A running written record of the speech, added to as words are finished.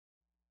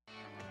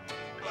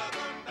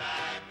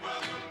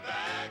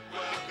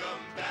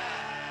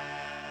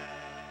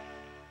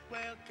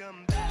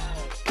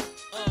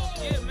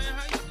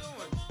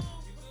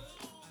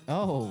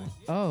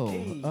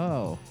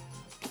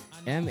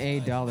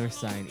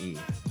$MA$E.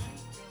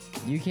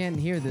 You can't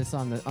hear this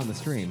on the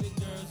stream,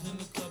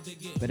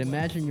 but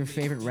imagine your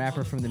favorite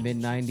rapper from the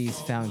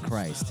mid-90s found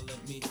Christ.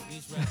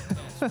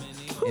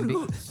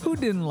 Who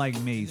didn't like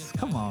Mace?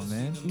 Come on,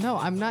 man. No,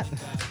 I'm not.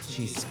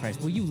 Jesus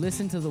Christ. Will you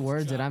listen to the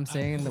words that I'm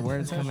saying, the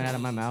words coming out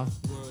of my mouth?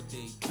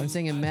 I'm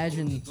saying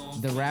imagine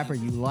the rapper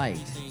you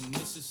liked,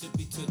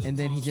 and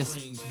then he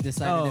just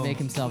decided to make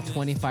himself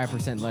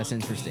 25% less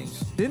interesting.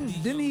 Didn't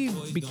he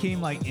became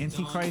like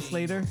Antichrist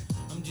later?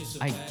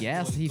 I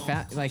guess he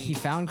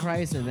found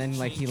Christ, and then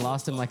he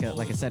lost him like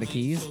a set of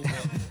keys.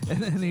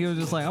 And then he was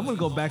just like, I'm gonna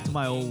go back to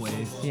my old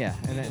ways. Yeah,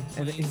 and then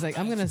he's like,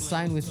 I'm gonna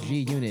sign with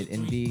G Unit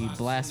and be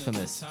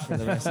blasphemous for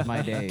the rest of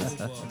my days.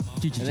 And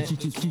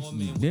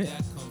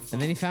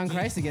then he found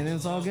Christ again, and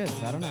it's all good.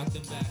 So I don't know.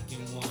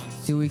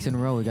 2 weeks in a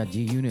row, we got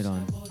G Unit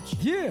on.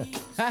 Yeah.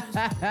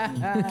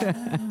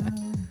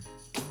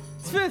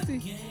 It's 50.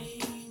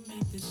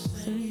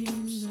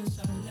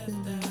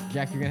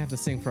 Jack, you're gonna have to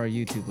sing for our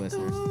YouTube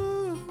listeners.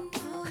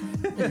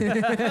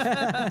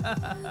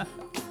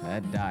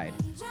 That died.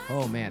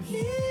 Oh man.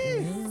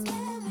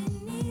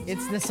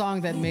 It's the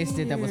song that Mace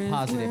did that was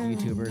positive,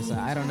 YouTubers.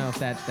 I don't know if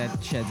that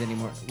sheds any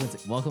more. What's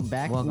it? Welcome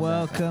back.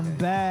 Welcome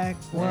back.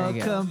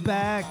 Welcome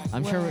back.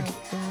 I'm sure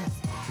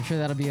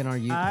that'll be in our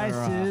YouTube.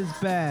 Ice is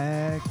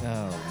back.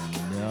 Oh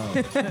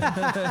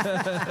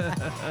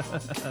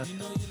no.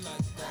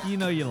 You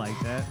know you like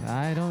that.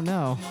 I don't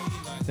know.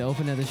 If the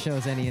opening of the show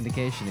is any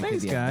indication, it Thanks,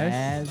 could be guys. a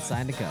bad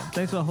sign to come.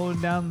 Thanks for holding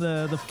down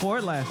the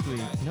fort last week.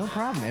 No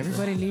problem.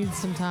 Everybody needs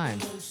some time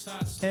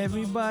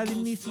Everybody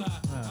needs some.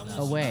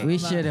 away. We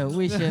should have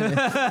played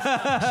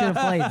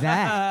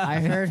that. I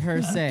heard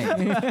her say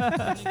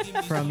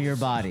from your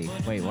body.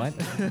 Wait, what?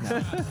 No.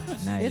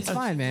 Nice. It's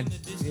fine, man.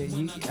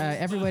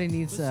 Everybody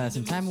needs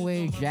some time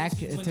away. Jack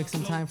took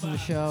some time from the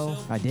show.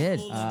 I did.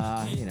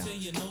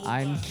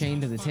 I'm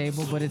chained to the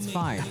table, but it's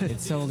fine.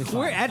 It's totally fine.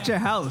 We're at your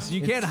house.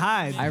 You can't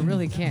hide. I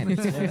really can't.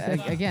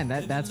 Again,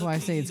 that's why I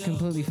say it's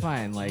completely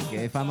fine. Like,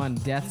 if I'm on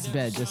death's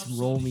bed, just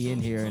roll me in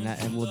here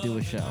and we'll do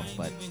a show.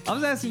 But I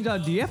was asking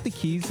John, do you have the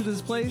keys to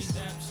this place?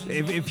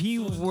 If he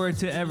were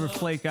to ever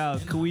flake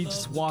out, could we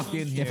just walk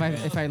in here?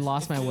 if I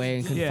lost my way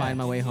and couldn't Yeah. find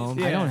my way home,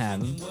 Yeah. I don't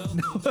have them.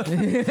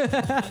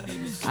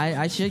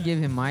 I should give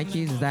him my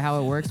keys. Is that how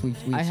it works? We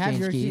I have exchange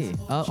your keys.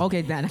 key. Oh,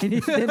 okay. Then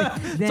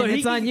So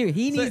it's on you.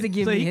 He needs to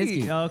give me his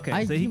key.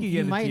 Okay, so he can he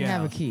get might it.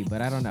 have a key,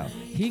 but I don't know.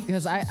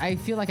 Because I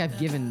feel like I've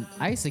given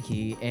Ice a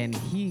key, and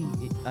he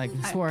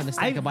swore on the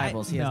stack of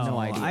Bibles. He has no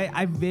idea.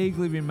 I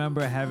vaguely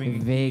remember having a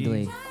key.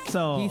 Vaguely.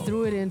 So He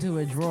threw it into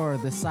a drawer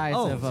the size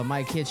of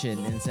my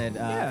kitchen and said,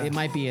 Yeah. it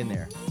might be in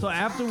there. So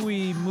after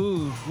we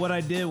moved, what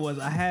I did was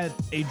I had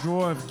a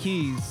drawer of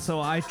keys,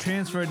 so I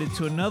transferred it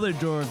to another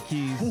drawer of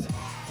keys,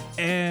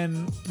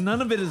 and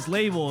none of it is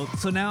labeled.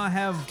 So now I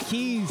have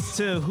keys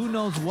to who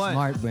knows what.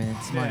 Smart,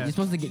 Brent. Smart. Yeah. You're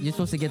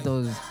supposed to get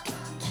those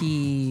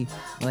key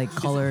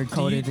color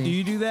coded. Do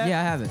you do that? Yeah,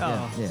 I have it.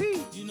 Oh, Yeah.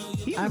 see,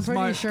 he's I'm a pretty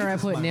smart- sure I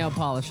he's a put smart nail man.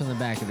 polish on the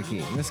back of the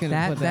key. I'm just gonna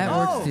That put that that.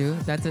 works Oh! too.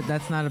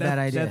 That's not a bad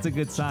idea. That's a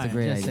good sign. It's a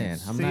great Just idea.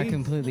 saying, I'm not See?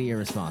 completely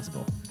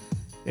irresponsible.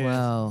 Yeah.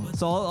 Well,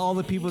 So all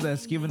the people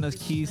that's giving us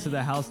keys to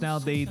the house now,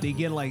 they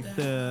get like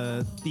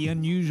the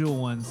unusual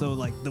ones. So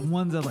like the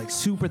ones that are like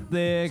super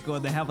thick, or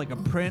they have like a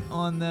print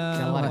on them.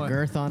 Got a lot or- of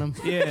girth on them.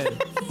 Yeah,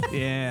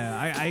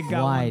 yeah. I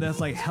got one Wide. that's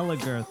like hella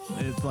girth.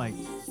 It's like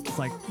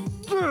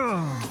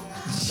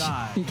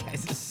God, You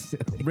guys are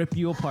silly. rip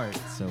you apart.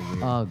 So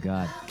weird. oh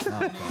god.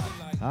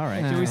 All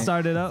right. Should we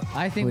start it up?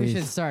 I think we Please.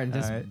 should start and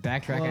just All right.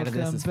 backtrack out of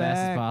this as fast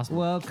as possible.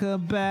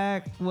 Welcome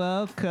back.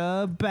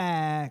 Welcome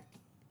back.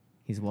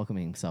 He's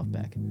welcoming himself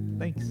back.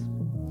 Thanks.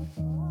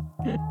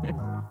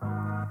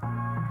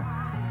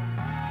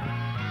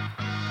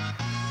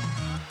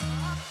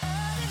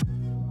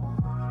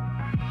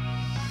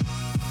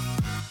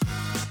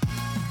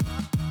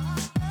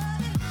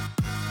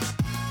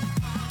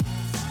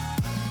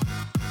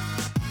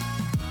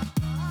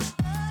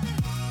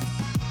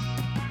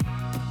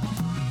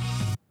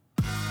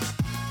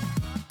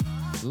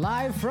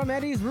 Live from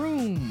Eddie's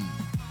room.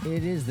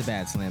 It is the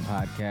Bad Slam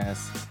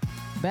Podcast.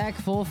 Back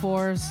full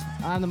force.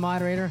 I'm the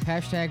moderator.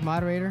 Hashtag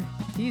moderator.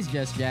 He's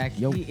just Jack.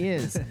 Yo. He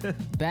is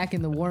back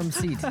in the warm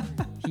seat.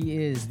 He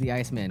is the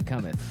Iceman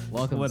cometh.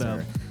 Welcome, What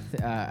sir.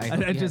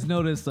 I just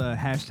noticed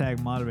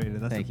hashtag moderator.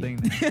 That's Thank the you.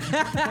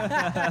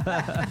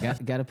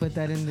 thing. Got to put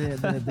that in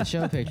the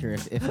show picture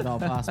if at all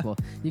possible.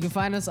 You can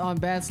find us on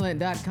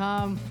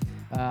badslant.com.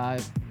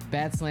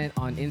 Badslant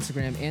on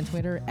Instagram and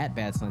Twitter, at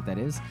Badslant, that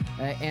is.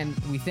 And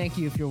we thank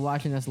you if you're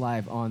watching us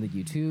live on the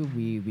YouTube.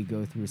 We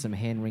go through some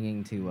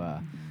hand-wringing to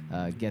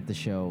get the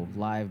show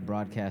live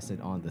broadcasted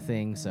on the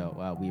thing,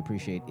 so we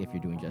appreciate if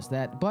you're doing just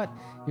that. But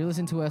you're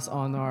listening to us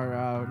on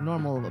our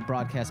normal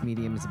broadcast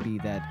mediums, be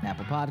that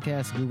Apple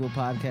Podcasts, Google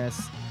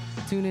Podcasts,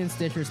 TuneIn,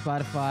 Stitcher,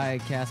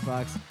 Spotify,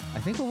 CastBox. I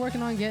think we're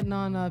working on getting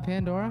on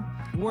Pandora.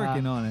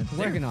 Working on it.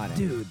 Working on it.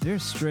 Dude, they're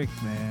strict,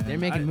 man. They're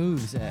making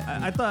moves.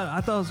 I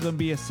thought it was gonna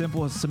be as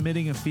simple as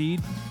submitting a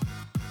feed.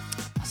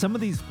 some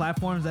of these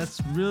platforms,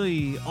 that's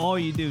really all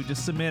you do.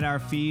 Just submit our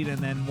feed, and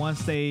then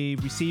once they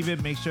receive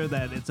it, make sure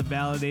that it's a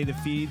validated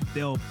feed.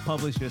 They'll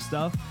publish your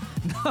stuff.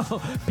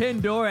 No,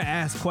 Pandora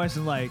asks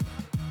questions like,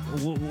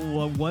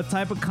 what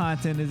type of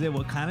content is it?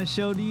 What kind of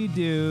show do you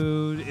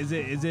do? Is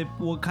it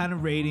what kind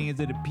of rating? Is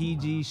it a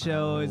PG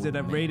show? Is it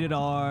a rated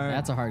R?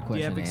 That's a hard Do you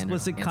question have to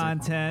explicit answer.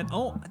 content?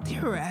 Oh, they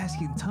were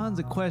asking tons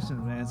of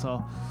questions, man.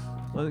 So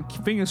well,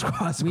 fingers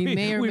crossed. We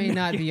may or may make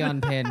not it. be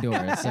on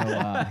Pandora, so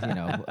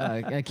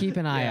keep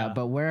an eye Yeah. out.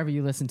 But wherever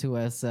you listen to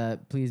us,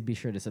 please be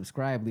sure to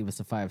subscribe, leave us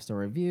a 5-star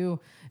review,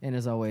 and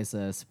as always,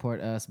 support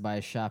us by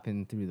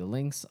shopping through the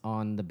links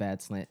on the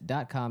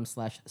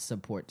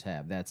badslant.com/support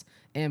tab. That's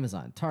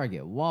Amazon,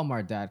 Target,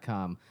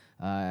 Walmart.com.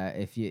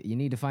 If you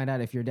need to find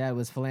out if your dad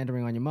was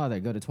philandering on your mother,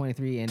 go to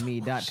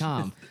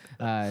 23andme.com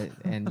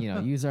and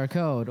use our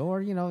code.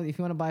 Or if you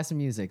want to buy some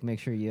music, make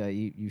sure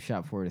you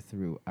shop for it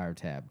through our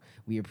tab.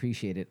 We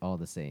appreciate it all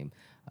the same.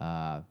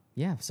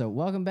 So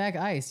welcome back,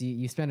 Ice.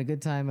 You spent a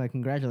good time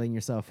congratulating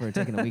yourself for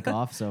taking a week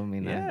off. So I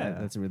mean, Yeah.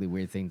 that's a really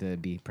weird thing to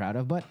be proud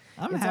of, but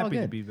I'm it's all happy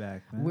to good. be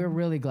back, man. We're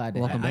really glad to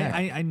Welcome have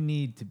you. back. I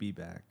need to be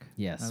back.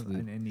 Yes, I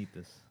need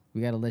this. We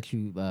got to let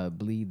you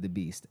bleed the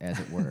beast, as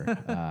it were.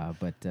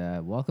 But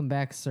welcome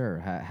back, sir.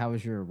 How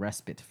was your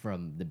respite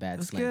from the Bad It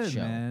was Slant good,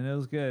 show? man. It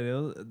was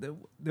good.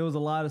 There was a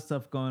lot of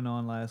stuff going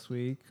on last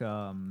week.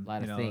 Lot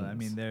of I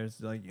things.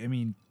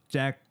 mean,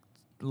 Jack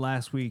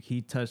last week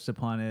he touched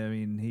upon it. I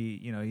mean,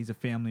 he's a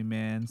family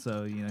man,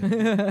 so he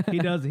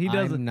does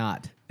I'm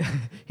not.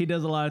 he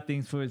does a lot of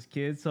things for his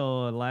kids.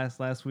 So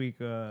last week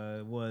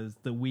was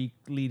the week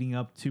leading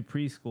up to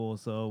preschool.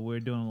 So we're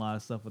doing a lot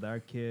of stuff with our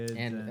kids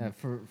And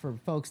for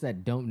folks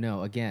that don't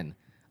know, again,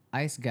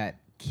 Ice got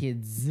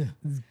kids,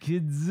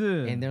 kids.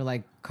 and they're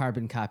like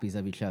carbon copies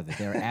of each other.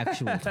 They're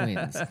actual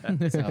twins. So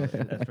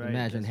right,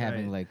 imagine that's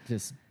having right. like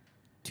just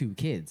 2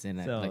 kids,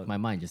 and So- my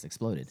mind just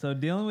exploded. So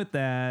dealing with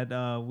that,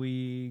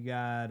 we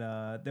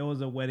got there was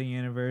a wedding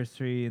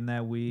anniversary in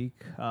that week.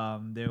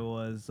 There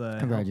was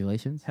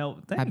Congratulations.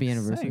 help. Happy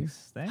anniversary.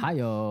 Thanks.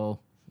 Hi-yo.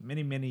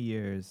 Many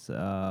years.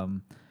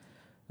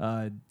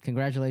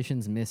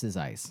 Congratulations, Mrs.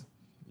 Ice.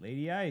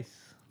 Lady Ice.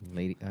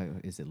 Lady,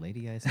 is it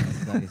Lady Ice?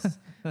 Mrs.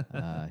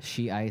 Ice?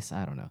 She Ice?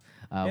 I don't know.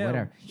 Yeah,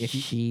 Whatever. If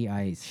you, She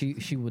ice.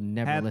 she would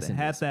never listen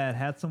to this.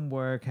 Had some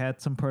work,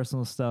 had some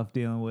personal stuff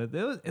dealing with.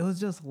 It was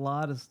just a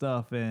lot of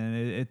stuff, and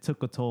it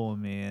took a toll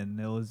on me. And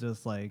it was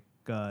just like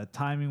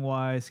timing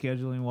wise,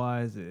 scheduling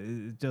wise,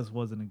 it just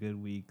wasn't a good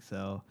week.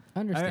 So I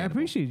Understandable.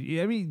 appreciate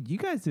you. I mean, you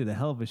guys did a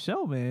hell of a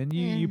show, man.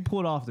 You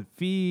pulled off the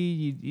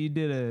feed. You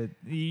did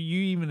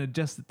you even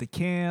adjusted the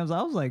cams.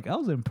 I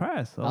was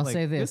impressed. I'll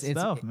say this: good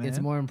stuff, man. it's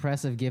more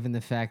impressive given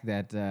the fact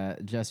that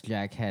Just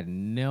Jack had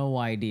no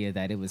idea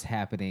that it was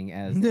happening.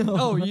 As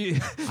Oh, you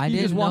I you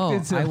didn't just know. walked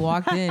into. I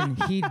walked in.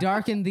 he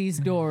darkened these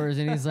doors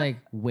and he's like,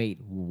 "Wait,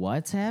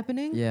 what's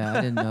happening?" Yeah, I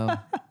didn't know.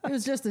 It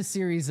was just a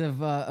series of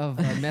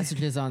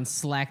messages on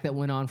Slack that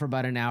went on for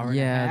about an hour. and a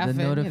Yeah, half,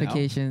 the and,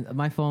 notification.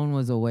 My phone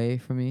was away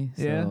from me,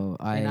 so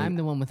Yeah. and I'm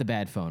the one with the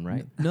bad phone,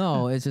 right?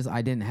 no. It's just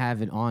I didn't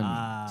have it on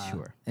me.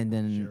 Sure. And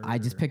then I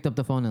just Sure. picked up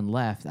the phone and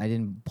left. I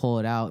didn't pull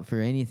it out for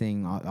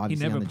anything. He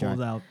Obviously never on the drive.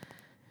 pulls out.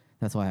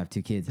 That's why I have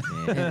 2 kids.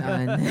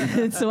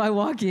 and so I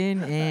walk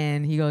in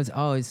and he goes,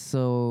 "Oh,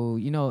 so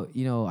you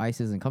know,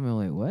 Ice isn't coming." I'm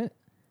like, "What?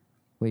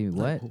 Wait,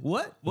 what?"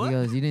 What? He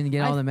goes, "You didn't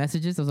get all the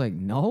messages?" I was like,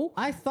 "No."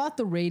 I thought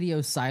the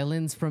radio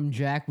silence from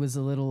Jack was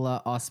a little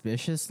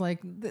auspicious. Like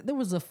there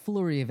was a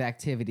flurry of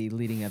activity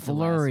leading up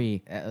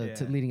Flurry.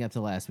 to leading up to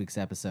last week's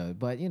episode.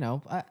 But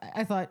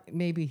I thought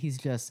maybe he's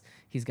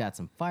got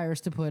some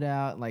fires to put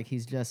out. Like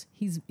he's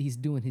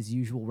doing his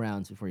usual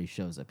rounds before he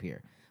shows up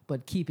here,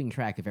 but keeping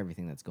track of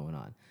everything that's going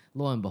on.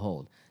 Lo and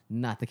behold,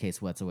 not the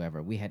case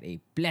whatsoever. We had a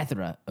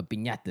plethora of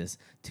piñatas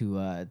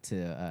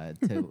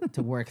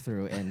to work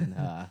through, and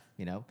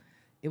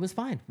it was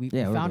fine. We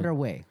Yeah, we're found good. our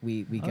way.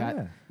 We got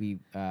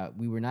yeah.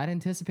 we were not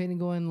anticipating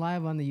going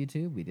live on the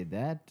YouTube. We did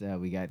that.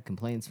 We got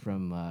complaints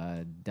from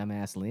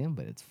dumbass Liam,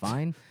 but it's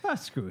fine. Ah,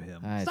 screw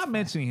him. It's Stop fine.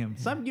 mentioning him.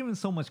 Stop giving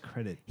so much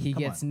credit. He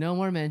Come gets on. no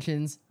more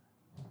mentions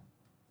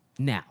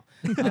now.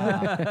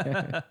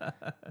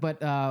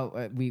 But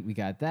we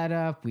got that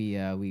up.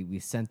 We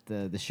sent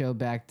the show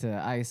back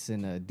to Ice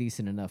in a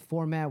decent enough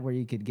format where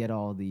you could get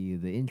all the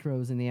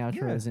intros and the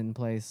outros in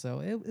place. So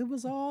it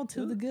was all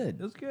to the good.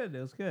 It was good.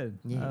 It was good.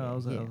 Yeah,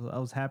 I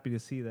was happy to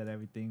see that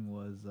everything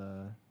was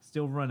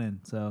still running.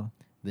 So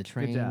The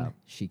train, job.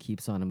 she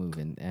keeps on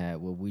moving.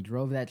 Well, we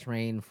drove that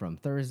train from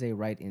Thursday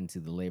right into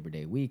the Labor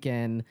Day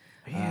weekend.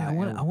 yeah,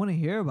 And I want to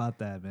hear about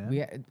that, man.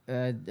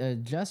 we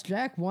Just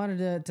Jack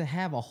wanted to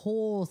have a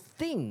whole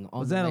thing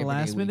on Was the that a Labor Day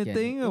last minute weekend.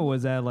 thing or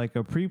was that like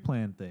a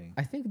pre-planned thing?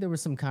 I think there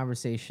was some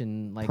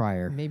conversation like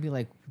Prior. maybe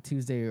like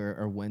Tuesday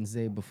or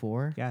Wednesday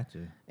before,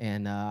 Gotcha.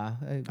 and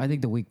I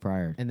think the week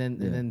prior. and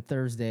then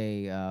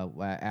Thursday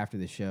after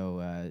the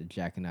show,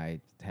 Jack and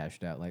I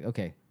hashed out like,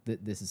 okay,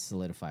 this is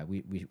solidified.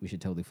 We should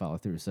totally follow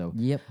through. So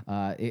Yep.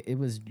 it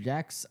was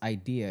Jack's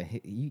idea.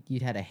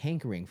 You'd had a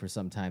hankering for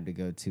some time to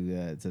go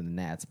to the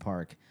Nats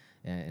Park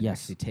and Yes.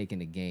 actually take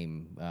in a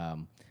game.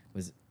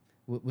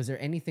 was there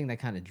anything that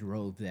kind of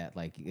drove that?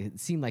 Like it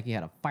seemed like you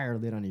had a fire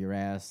lit under your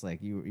ass,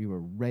 like you were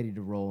ready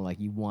to roll, like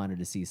you wanted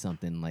to see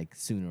something like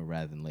sooner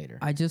rather than later.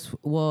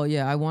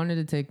 I wanted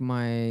to take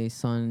my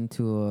son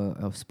to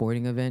a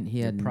sporting event. He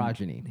had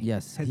progeny.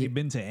 Yes. Has he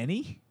been to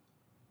any?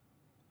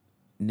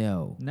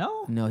 No.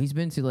 No? He's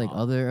been to like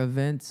other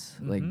events,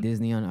 like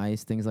Disney on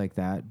Ice, things like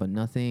that, but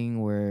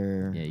nothing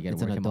where Yeah, you gotta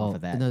it's an work him adult. off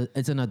of that.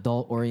 It's an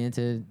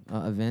adult-oriented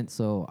event,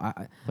 so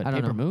But I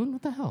don't Paper know. Moon?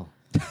 What the hell?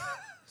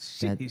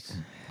 Jeez.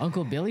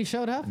 Uncle Billy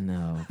showed up?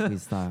 No,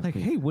 please stop. Like,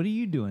 please. hey, what are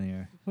you doing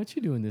here? What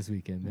you doing this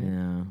weekend,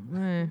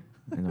 man?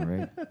 Yeah, I know,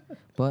 right?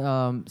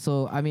 But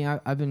so I mean,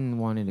 I've been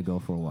wanting to go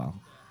for a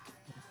while.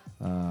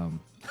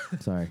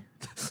 Sorry,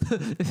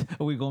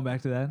 Are we going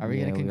back to that? Are we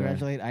Yeah, gonna we are.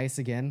 congratulate Ice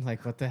again?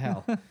 Like what the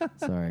hell?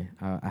 sorry.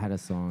 I had a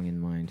song in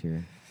mind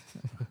here.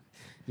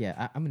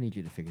 Yeah, I'm gonna need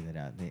you to figure that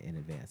out in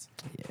advance.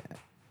 Yeah.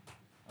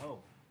 Oh.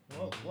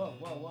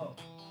 Whoa.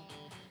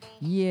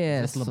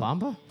 Yeah. Is this La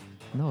Bamba?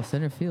 No,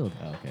 center field.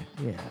 Oh, okay.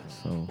 Yeah.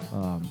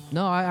 So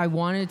no, I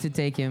wanted to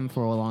take him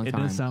for a long It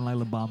time. does sound like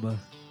La Bamba.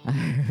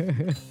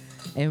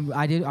 And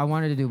I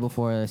wanted to do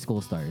before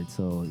school started,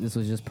 so this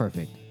was just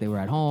perfect. They were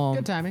at home.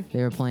 Good timing.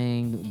 They were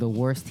playing the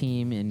worst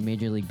team in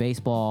Major League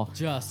Baseball.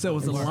 Just So it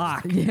was a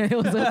lock. Yeah, it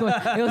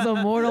was a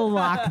mortal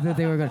lock that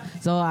they were going.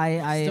 So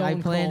I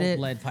Stone planned cold it.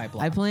 lead pipe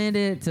lock. I planned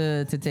it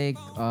to take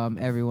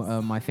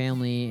everyone, my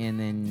family, and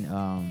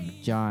then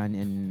John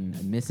and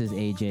Mrs.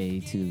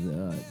 AJ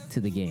to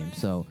the game.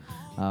 So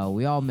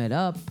we all met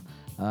up.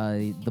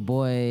 The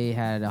boy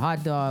had a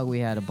hot dog. We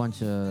had a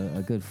bunch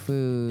of good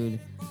food.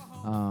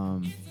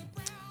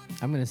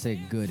 I'm gonna say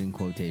good in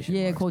quotation.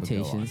 Yeah, marks, but go on.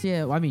 quotations.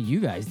 Yeah, well, I mean, you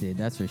guys did.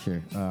 That's for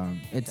sure.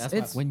 That's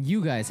It's when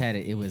you guys had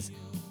it. It was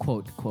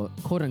quote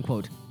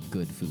unquote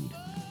good food.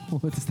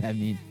 what does that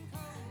mean?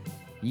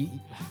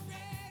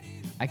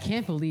 I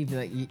can't believe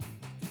that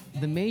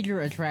the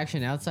major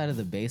attraction outside of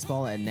the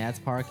baseball at Nats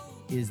Park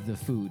is the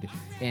food,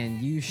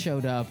 and you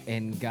showed up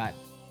and got.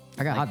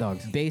 I got like, hot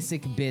dogs.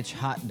 Basic bitch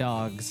hot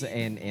dogs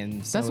and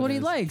That's what he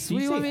sodas. likes. Did What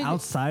do you you want say me to-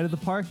 outside of the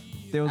park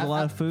there was a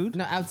lot of food?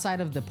 No,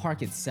 outside of the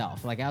park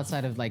itself, like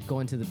outside of like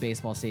going to the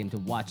baseball stadium to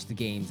watch the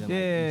games and like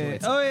Yeah. enjoy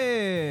it. Oh,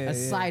 yeah.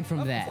 Aside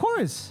from that. Of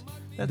course.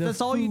 The That's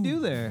all you food. do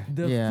there.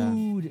 The Yeah.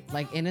 food,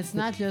 like, and it's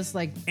not just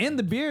like And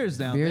the beers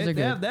now. Beers they are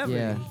good. Have, they have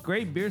Yeah. a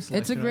great beer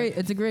selection.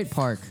 It's a great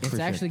park. it's for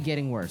sure. actually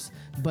getting worse.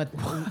 But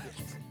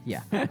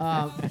yeah,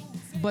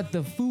 but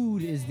the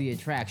food is the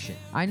attraction.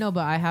 I know,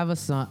 but I have a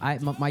son.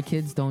 My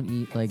kids don't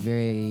eat like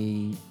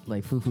very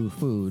like foo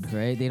food,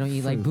 right? They don't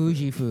eat like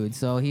bougie food.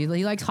 So he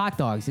likes hot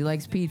dogs. He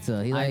likes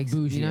pizza. He I'm likes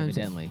bougie, you know what I'm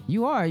saying? evidently.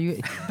 You are.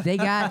 They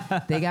got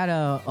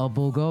a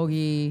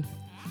bulgogi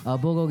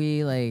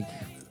like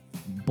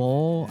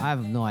bowl. I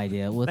have no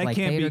idea with That like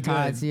can't tater be good.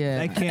 tots.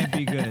 Yeah, That can't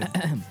be good.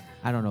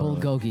 I don't know.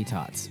 Bulgogi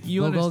tots.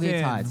 You Bulgogi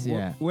understand? tots, We're-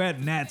 yeah. We're at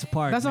Nats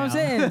Park. That's what I'm now.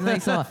 saying.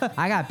 Like, so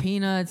I got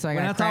peanuts, I We're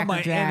got not talking Cracker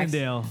about Jacks,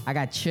 Annandale. I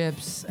got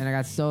chips, and I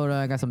got soda,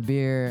 I got some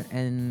beer,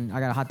 and I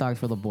got hot dogs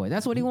for the boy.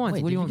 That's what he wants.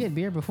 Wait, what did do you you want? get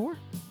beer before?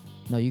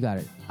 No, you got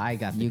it. I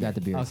got the You beer. got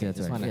the beer, Okay, so that's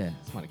just right. wanna, Yeah.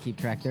 just want to keep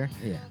track there.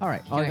 Yeah. All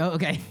right. Oh,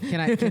 okay.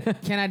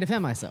 Can I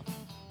defend myself?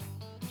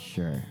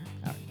 Sure.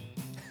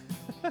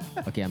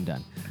 Okay, I'm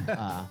done.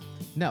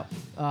 No.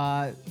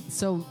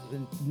 So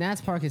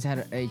Nats Park has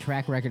had a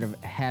track record of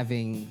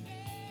having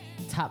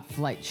top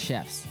flight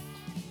chefs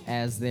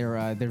as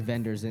their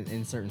vendors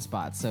in certain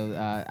spots. So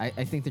I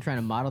think they're trying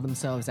to model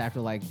themselves after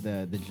like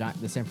the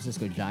San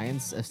Francisco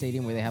Giants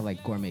stadium where they have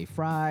like gourmet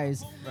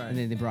fries, Right. and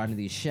then they brought in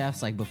these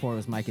chefs. Like before it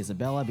was Mike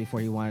Isabella, before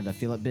he wanted to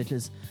fill up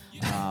bitches.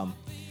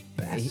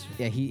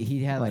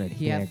 He had What like, a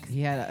he had dick.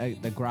 he had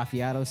a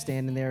graffiato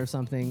stand in there or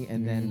something,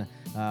 and then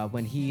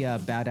when he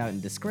bowed out in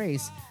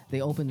disgrace,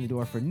 they opened the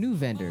door for new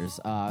vendors.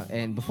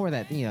 And before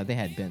that, they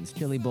had Ben's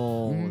Chili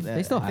Bowl.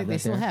 They still I think have they that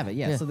still there. have it.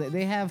 Yeah. Yeah. So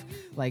they have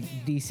like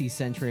DC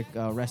centric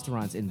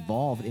restaurants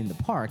involved in the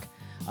park.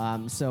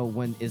 So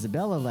when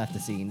Isabella left the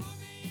scene,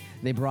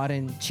 they brought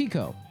in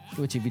Chico,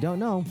 which if you don't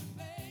know,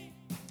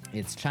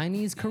 it's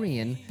Chinese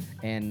Korean,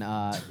 and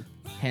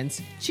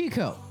hence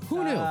Chico.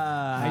 Who knew?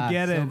 I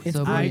get it. It's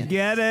so I brilliant.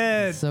 get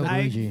it. So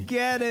I bougie.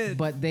 get it.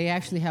 But they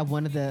actually have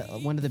one of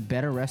the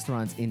better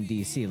restaurants in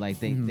DC. Like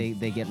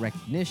they get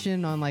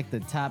recognition on like the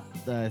top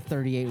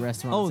 38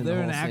 restaurants. oh, in the they're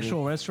an whole city.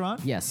 actual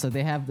restaurant? Yes, so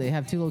they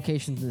have 2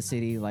 locations in the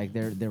city. Like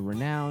they're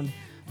renowned.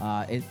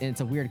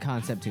 It's a weird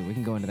concept too. We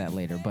can go into that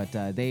later. But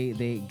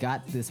they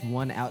got this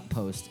one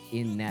outpost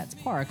in Nats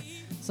Park,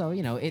 so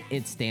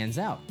it stands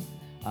out.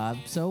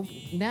 So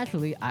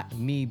naturally,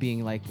 me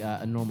being like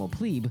a normal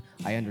plebe,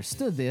 I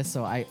understood this,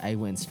 so I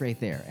went straight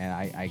there, and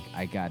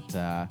I got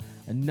a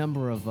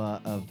number of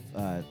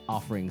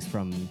offerings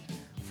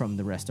from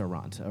the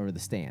restaurant or the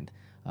stand,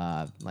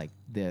 like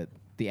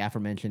the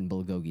aforementioned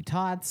bulgogi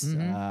tots,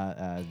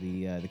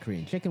 the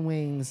Korean chicken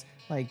wings,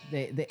 like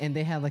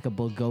they had like a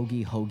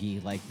bulgogi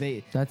hoagie, like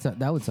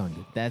That would sound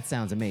good. that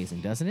sounds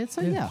amazing, doesn't it?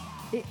 So yeah,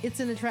 it's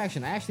an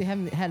attraction. I actually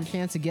haven't had a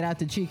chance to get out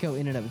to Chico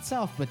in and of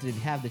itself, but to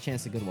have the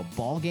chance to go to a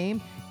ball game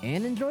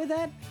and enjoy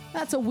that,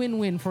 that's a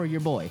win-win for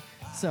your boy.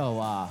 So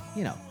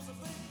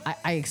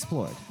I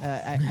explored.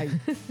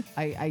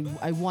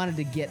 I wanted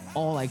to get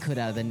all I could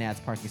out of the Nats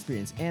Park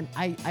experience, and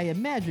I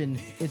imagine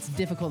it's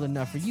difficult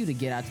enough for you to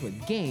get out to a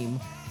game.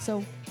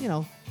 So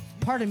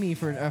pardon me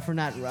for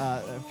not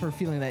for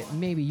feeling that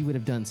maybe you would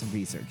have done some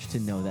research to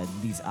know that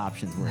these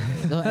options were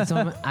available.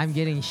 So I'm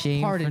getting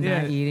shamed Pardon for me.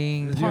 not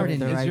eating It's the your,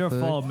 right it's your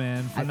food. fault,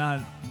 man, for not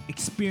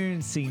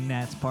experiencing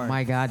Nats Park.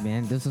 My God,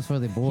 man, this was for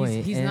the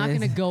boy. He's And not going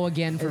to it's- go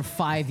again for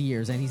 5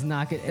 years, and he's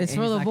not going. It's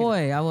for the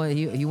boy.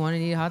 He wanted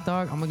to eat a hot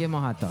dog. I'm gonna give him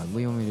a hot dog. What do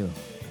you want me to do?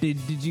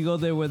 Did you go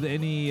there with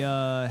any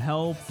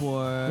help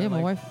or? Yeah,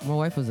 my like-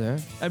 wife was there.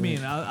 I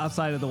mean,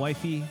 outside of the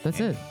wifey. That's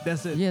it.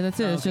 That's it. Yeah, that's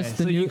it. It's Okay. just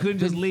the so you new- couldn't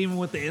just the- leave him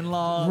with the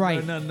in-laws. Right,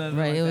 Or no, right.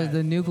 like It was that.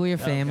 the nuclear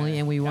family, Okay.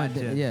 and we went.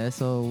 Gotcha. Yeah,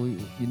 so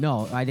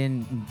no, I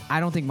didn't.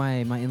 I don't think my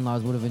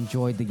in-laws would have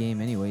enjoyed the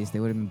game anyways. They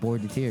would have been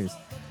bored to tears.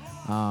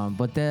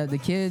 But the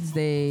kids,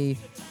 they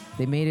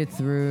made it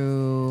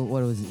through.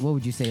 What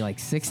would you say, like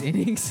 6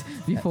 innings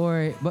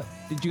before? But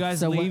Did you guys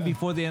So leave what-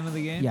 before the end of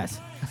the game? yes,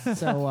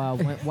 So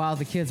while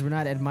the kids were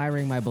not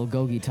admiring my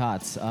bulgogi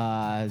tots,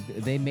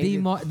 they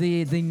made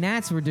the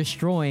Nats were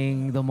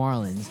destroying the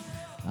Marlins.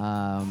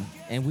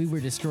 and we were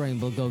destroying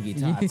bulgogi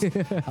tots.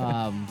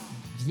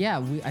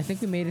 I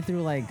think we made it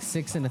through like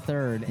 6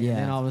 1/3, and Yeah.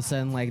 then all of a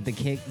sudden, like the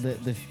kid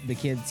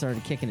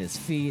started kicking his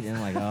feet, and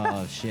like,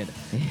 oh shit!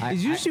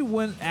 It's usually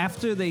when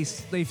after they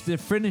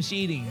finish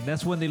eating,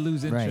 that's when they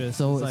lose interest. Right.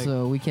 So It's like,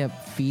 so we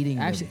kept feeding.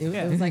 them. Actually,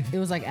 it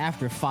was like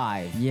after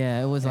 5.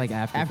 yeah, it was like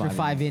after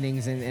 5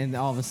 innings, and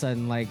all of a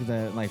sudden, like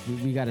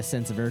we got a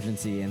sense of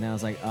urgency, and I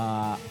was like,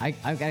 I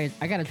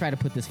gotta try to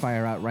put this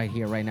fire out right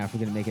here, right now, if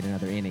we're gonna make it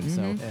another inning.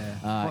 So,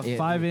 What,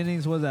 5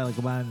 innings was that like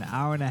about an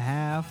hour and a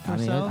half or I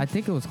mean, so? I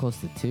think it was close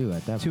to 2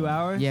 at that 2 point.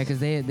 hours? Yeah, because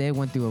they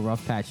went through a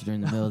rough patch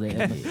during the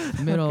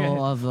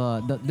middle of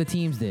the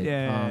teams did.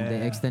 Yeah, They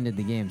yeah. extended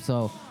the game.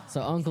 So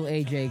Uncle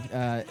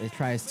AJ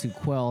tries to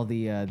quell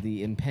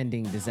the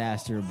impending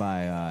disaster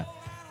by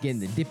getting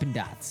the Dippin'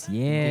 Dots.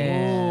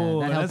 yeah,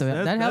 Oh, that helped.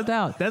 that's- That helped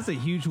out. That's a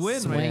huge win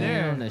right Swinging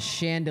there. on a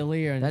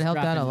chandelier and That just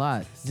helped out a dropping-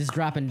 lot. Just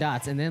dropping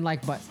dots, and then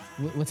but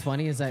what's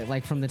funny is that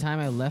like from the time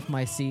I left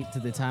my seat to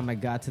the time I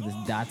got to the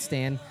dot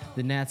stand,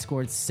 the Nats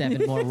scored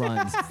 7 more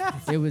runs.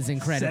 It was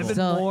incredible. 7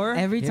 So more?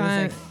 every It was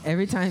time like-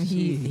 every time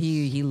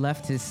he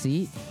left his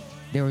seat,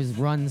 there was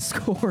runs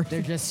scored.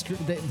 They're just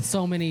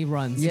so many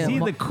runs. Yeah. Is he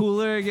Mo- the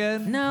cooler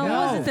again? No, No.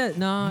 it wasn't that.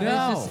 No,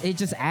 No. it's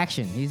just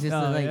action. He's just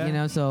Oh, like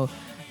yeah? so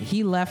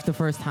he left the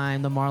first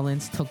time. The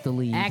Marlins took the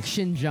lead.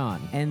 Action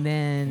John. And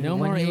then No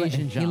when more he,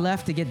 Asian he John.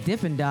 left to get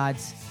Dippin'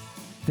 Dots,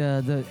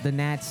 the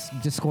Nats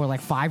just scored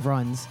like 5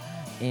 runs,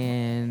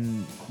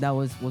 and that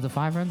was it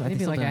 5 runs? I Maybe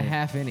think like a something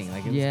half inning.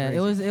 Like yeah,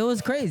 crazy. it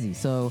was crazy.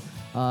 So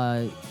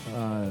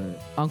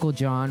Uncle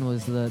John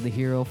was the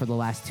hero for the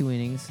last 2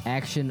 innings.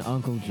 Action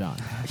Uncle John.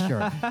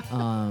 Sure.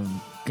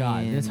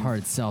 God, and, this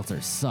hard seltzer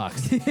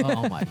sucks.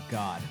 Oh my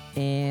God.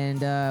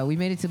 And we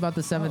made it to about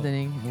the 7th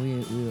inning.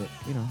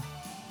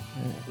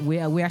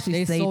 We actually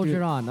They stayed soldiered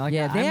through- on. Like,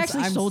 yeah, they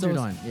actually I'm soldiered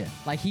so- on. Yeah.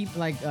 Like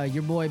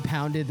your boy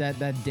pounded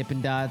that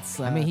Dippin' Dots.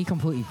 I mean, he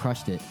completely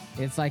crushed it.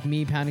 It's like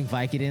me pounding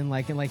Vicodin.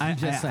 Like he I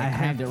just have-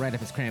 crammed it right up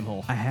his cram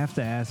hole. I have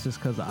to ask just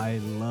because I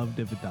love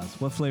Dippin' Dots.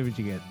 What flavor did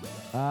you get?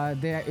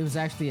 It was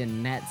actually a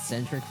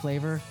Nat-centric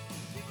flavor.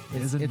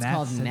 It's Is it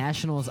called Nat-cent-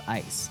 Nationals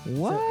Ice.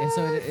 What?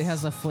 So it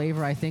has a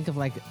flavor I think of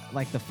like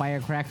the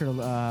firecracker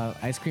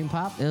ice cream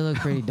pop. It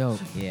looked pretty dope.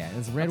 Yeah,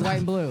 it's red, white,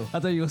 and blue.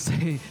 I thought you were going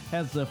to say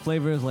has the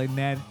flavors like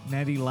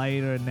Natty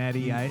Light or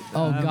Natty Ice.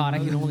 Oh God, I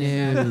can only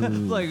No.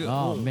 imagine. like,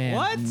 Oh, man.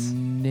 What?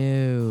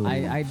 No.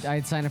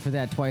 I'd sign up for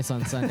that twice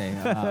on Sunday.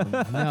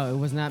 No, it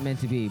was not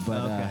meant to be,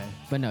 Okay.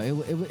 but no,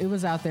 it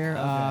was out there.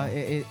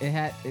 Okay.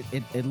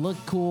 It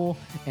looked cool,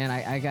 and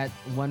I got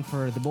one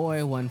for the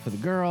boy, one for the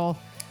girl.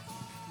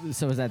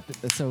 So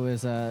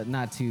is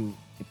not to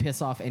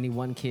piss off any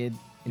one kid.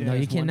 Yeah. No, you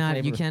There's one cannot.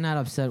 You flavor. cannot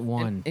upset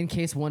one. In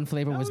case one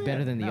flavor was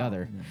better than the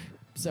other.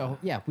 So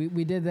yeah,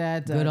 we did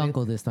that. Good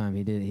uncle this time.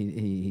 He did.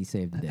 He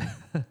saved the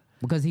day.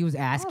 Because he was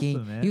asking.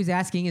 Awesome, man. He was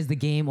asking, "Is the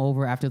game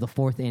over after the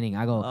 4th inning?"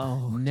 I go,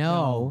 Oh,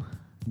 no.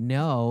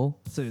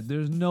 So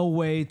there's no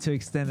way to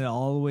extend it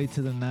all the way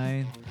to the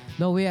 9.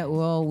 No, we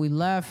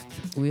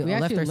left. We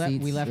left actually our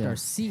seats. We left yeah. our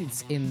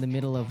seats in the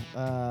middle of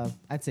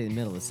I'd say the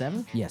middle of the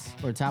 7th. Yes.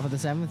 Or top of the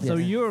 7th. So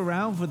Yeah. you were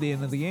around for the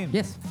end of the game.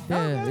 Yes. Yeah.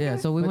 Okay, Yeah.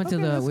 okay. So we went to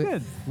Okay, the. that's We,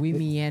 good. We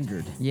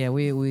meandered. yeah.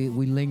 We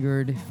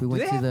lingered. We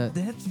went to the.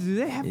 Do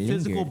they have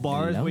physical Lingered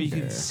bars where you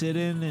longer. can sit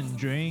in and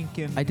drink?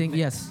 And I think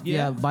yes.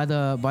 Yeah. By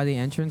the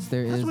entrance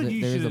there That's is what you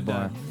there should is a have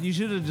bar. done. You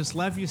should have just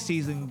left your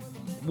seats and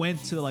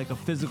went to like a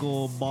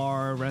physical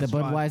bar, The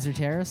restaurant. Budweiser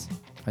Terrace.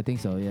 I think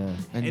so. Yeah.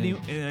 And Any,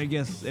 then- I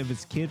guess if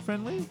it's kid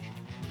friendly.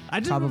 I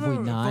just Probably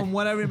remember, not. From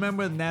what I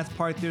remember in Nats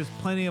Park, there's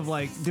plenty of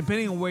like,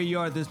 depending on where you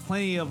are, there's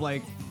plenty of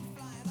like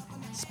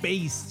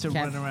space to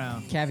run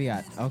around.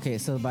 Caveat. Okay,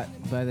 so by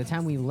the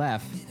time we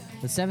left,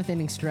 the 7th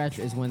inning stretch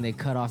is when they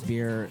cut off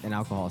beer and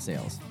alcohol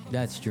sales.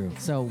 that's true.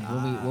 So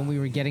when we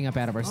were getting up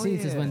out of our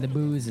seats is when yeah. the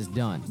booze is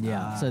done.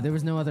 Yeah. So there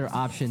was no other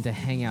option to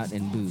hang out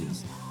and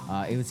booze.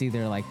 It was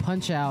either like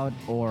punch out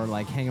or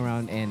like hang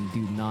around and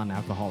do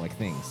non-alcoholic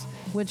things,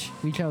 which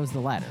we chose the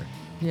latter.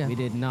 Yeah. We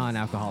did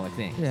non-alcoholic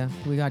things. Yeah,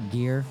 we got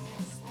gear,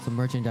 some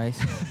merchandise.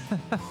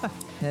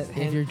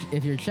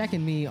 If you're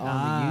checking me on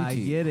the I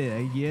YouTube, get it.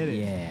 I get it.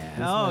 Yeah.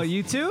 Oh,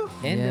 you too?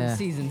 end Yeah. of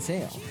season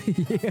sale.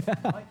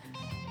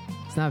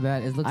 It's not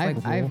bad. It looks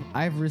like I've, wool.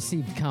 I've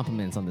received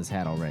compliments on this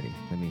hat already.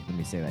 Let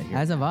me say that here.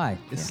 As have I.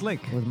 It's slick.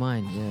 With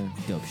mine, yeah.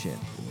 Dope shit.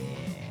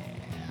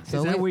 So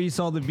Is that we- where you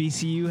saw the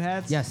VCU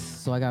hats? Yes.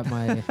 So I got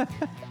my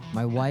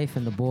my wife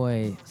and the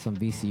boy some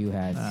VCU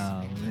hats.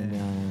 Oh, and,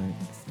 man.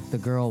 the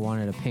girl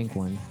wanted a pink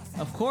one.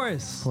 Of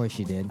course. Of course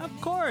she did. Of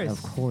course.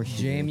 Of course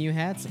she did. JMU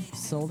hats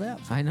sold out.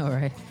 I know,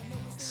 right?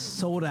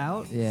 Sold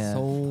out? Yeah.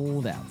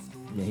 Sold out.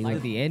 Yeah, he Like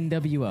was- the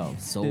NWO,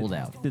 sold Did-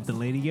 out. Did the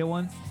lady get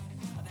one?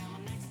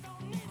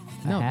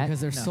 No, hat? because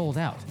they're No. sold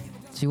out.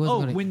 She wasn't Oh,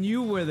 gonna. when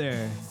you were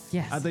there.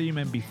 Yes. I thought you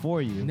meant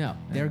before you. No,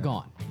 they're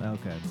gone.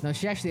 Okay. No,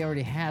 she actually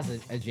already has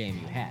a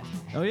JMU hat.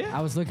 Oh, yeah?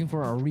 I was looking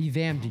for a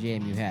revamped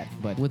JMU hat,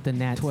 but with the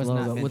Nats Twas not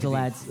logo, meant with to the be.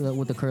 lads,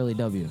 with the curly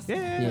W.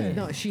 Yeah.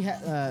 no, she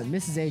had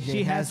Mrs. AJ.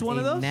 She has one a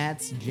of those?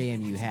 Nats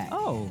JMU hat.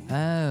 Oh.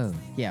 Oh.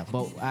 yeah,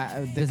 but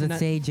Does it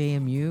say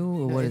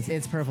JMU or what is it?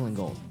 It's purple and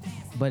gold.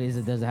 But is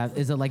it? Does it have?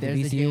 Is it like There's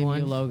the the VCU JMU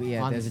one logo,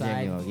 yeah, on there's the the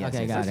side? JMU logo, yes,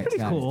 Okay, yes, got yes. it. Pretty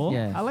got cool. It.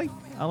 Yeah.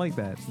 I like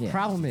that. Yeah.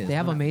 Problem is They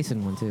have we're a not-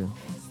 Mason one too.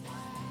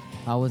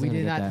 I was We gonna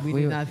did get not- that.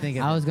 we did not think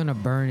of I that. was gonna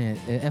burn it.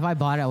 If I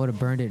bought it, I would have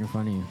burned it in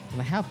front of you.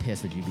 Like, how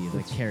pissed would you be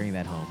like carrying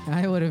that home?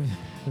 I would have.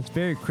 It's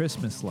very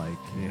Christmas-like,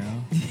 you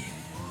know?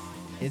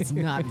 It's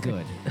not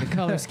good. The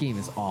color scheme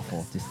is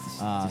awful. Just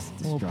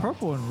Well, drop.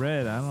 purple and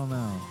red, I don't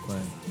know. But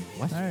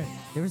What? all right.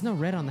 There was no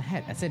red on the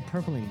hat. I said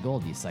purple and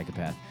gold, you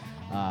psychopath.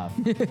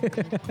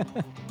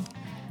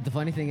 The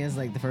funny thing is,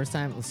 like the first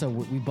time, so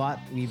we bought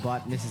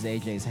Mrs.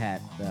 AJ's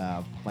hat,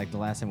 like the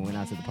last time we went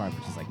out to the park,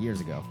 which is like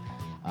years ago.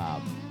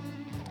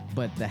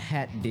 But the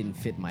hat didn't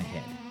fit my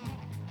head.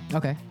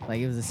 Okay.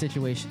 Like it was a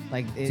situation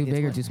like Too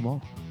big or too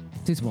small?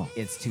 Too small.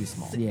 It's too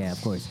small. Yeah,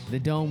 of course. The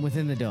dome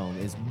within the dome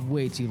is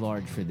way too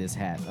large for this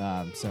hat.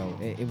 So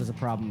it was a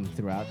problem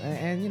throughout.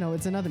 And, you know,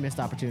 it's another missed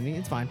opportunity.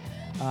 It's fine.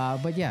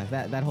 But yeah,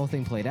 that whole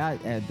thing played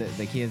out.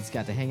 The kids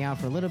got to hang out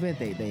for a little bit.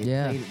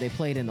 They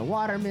played in the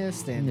water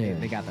mist and Yeah.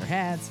 they got their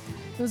hats.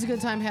 It was a good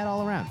time had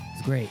all around.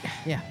 It's great.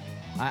 Yeah.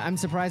 I'm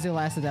surprised it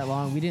lasted that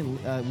long. We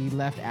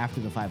left after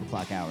the 5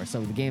 o'clock hour.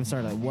 So the game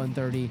started at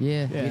 1:30.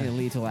 Yeah. We Yeah. didn't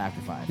leave till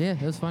after 5. Yeah,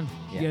 it was fun.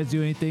 Yeah. You guys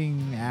do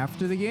anything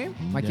after the game?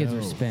 My kids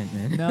were No. spent,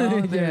 man. No,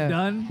 they're Yeah.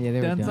 done? Yeah,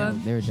 they were Done, done.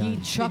 done? They were He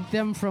done. chucked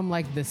them from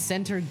like the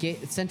center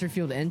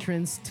field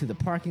entrance to the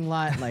parking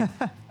lot, like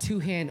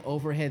 2-hand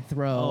overhead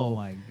throw. Oh,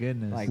 my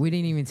goodness. Like- We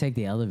didn't even take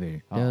the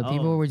elevator. The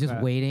people Oh, were just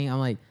crap. waiting. I'm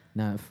like,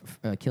 no,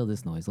 kill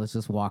this noise. Let's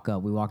just walk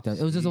up. We walked up.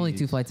 It was just only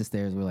 2 Jeez. flights of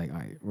stairs. We're like, all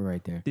right, we're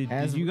right there. did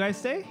As- you guys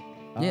stay?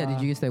 Yeah,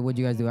 did you guys say, what'd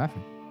you guys do after?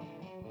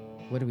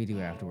 What did we do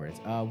afterwards?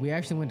 We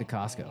actually went to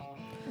Costco.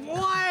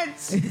 What?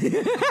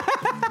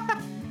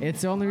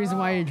 It's the only reason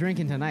why you're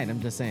drinking tonight. I'm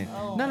just saying.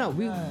 No.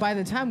 By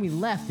the time we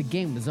left, the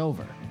game was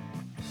over.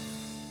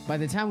 By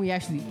the time we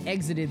actually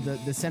exited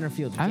the center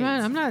field, I'm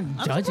gates, not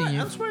judging you.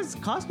 I'm surprised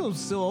Costco's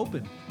still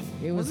open.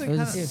 It was. wasn't It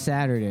was kinda-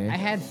 Saturday. I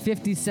had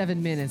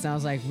 57 minutes. I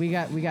was like, we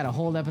got a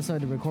whole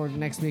episode to record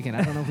next week, and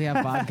I don't know if we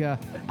have vodka.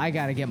 I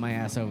gotta get my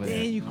ass over Man,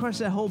 there. you crushed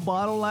that whole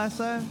bottle last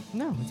time?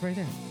 No, it's right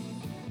there.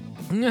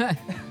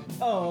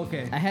 Oh,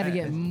 okay. I had to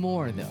get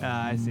more though.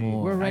 I see.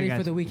 More. We're ready I got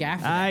for the you. week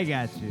after. I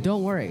got you.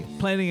 Don't worry.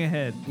 Planning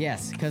ahead.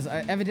 Yes, because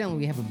evidently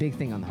we have a big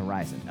thing on the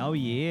horizon. Oh,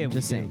 yeah. we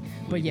Just do. saying.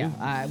 We But do.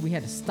 yeah, we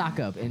had to stock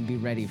up and be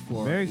ready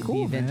for Very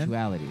cool, the man.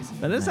 eventualities.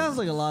 But that sounds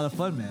like a lot of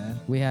fun, man.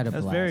 We had a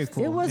That's blast. very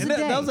cool. It was And a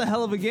that day. was a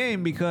hell of a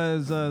game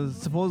because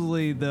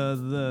supposedly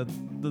the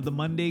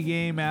Monday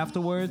game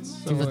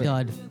afterwards. It was a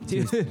dud.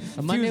 Tuesday.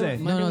 A Monday- Tuesday.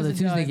 Monday No, was the a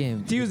Tuesday dud.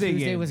 game. Tuesday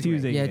Tuesday game. was great.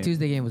 Tuesday Yeah, game.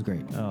 Tuesday game was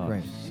great. Oh,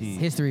 Right. jeez.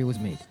 History was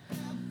made.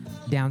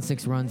 Down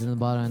 6 runs in the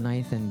bottom of the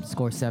ninth and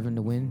score 7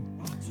 to win.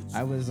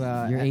 I was Your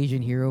at-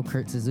 Asian hero,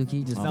 Kurt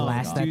Suzuki, just No,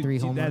 blast that Tu- 3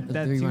 tu- home run,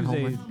 that 3-run home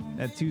Tuesday, run.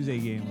 that Tuesday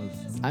game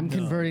was. I'm nuts.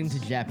 converting to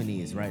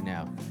Japanese right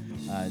now,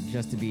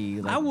 just to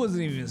be like. I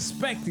wasn't even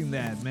expecting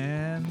that,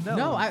 man. That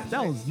No, was,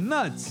 that was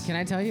nuts. Can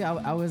I tell you?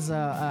 I was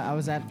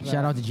at.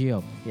 Shout out to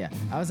Gio. Yeah,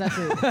 I was at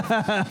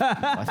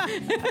the.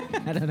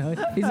 I don't know.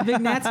 He's a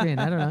big Nats fan.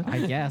 I don't know. I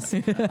guess.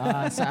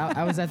 So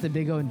I was at the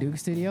Big O and Duke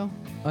studio.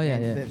 Oh, yeah,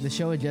 and yeah. The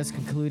show had just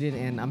concluded,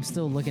 and I'm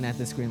still looking at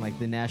the screen like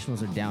the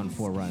Nationals are down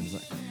 4 runs,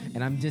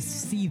 and I'm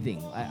just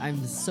seething.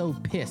 I'm so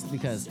pissed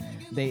because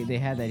they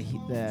had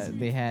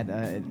they had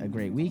a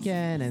great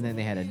weekend, and then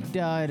they had a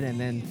dud, and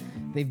then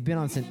they've been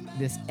on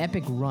this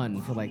epic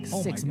run for like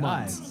Oh 6 my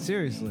months. God.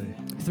 Seriously.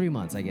 3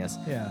 months, I guess.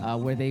 Yeah.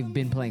 Where they've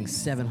been playing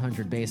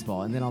 700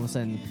 baseball, and then all of a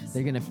sudden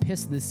they're gonna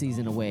piss this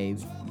season away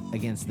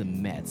against the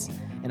Mets,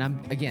 and I'm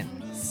again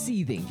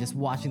seething just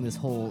watching this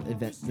whole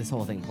event, this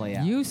whole thing play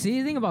out. You see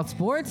anything about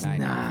sports? I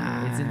know.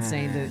 Nah. It's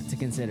insane to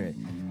consider it.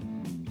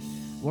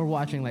 We're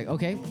watching like,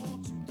 okay,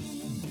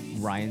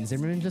 Ryan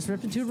Zimmerman just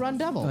ripped a 2-run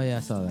double. Oh, yeah, I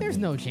saw that. There's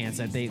no chance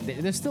that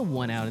there's still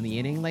 1 out in the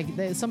inning. Like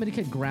somebody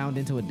could ground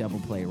into a double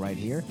play right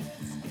here.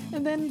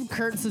 And then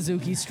Kurt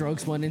Suzuki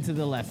strokes one into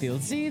the left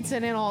field seats,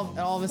 and then all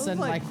of a sudden,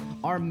 like,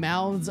 our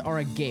mouths are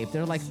agape.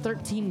 There are like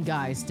 13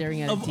 guys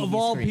staring at a TV Of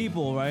all screen.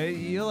 people, right?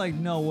 You're like,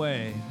 no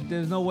way.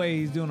 There's no way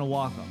he's doing a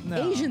walk-up.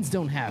 No. Asians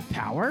don't have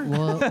power.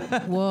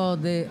 Well,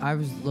 I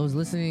was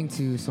listening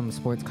to some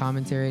sports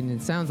commentary, and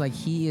it sounds like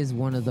he is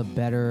one of the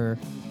better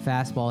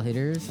fastball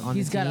hitters on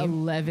He's the got team.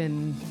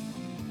 11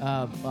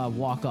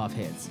 walk-off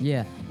hits.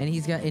 Yeah, and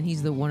he's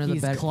one of the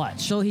He's better. clutch.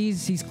 So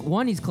he's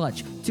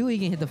clutch. 2, he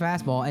can hit the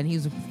fastball, and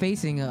he's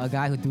facing a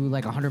guy who threw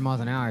like 100 miles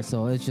an hour.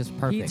 So it's just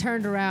perfect. He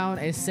turned around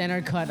a center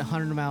cut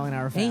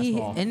 100-mile-an-hour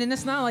fastball. And then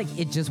it's not like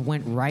it just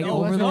went right No,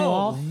 over the no,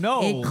 wall.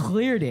 no. It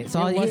cleared it.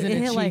 So It wasn't a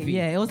hit like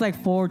cheapie. it was like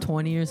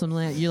 420 or something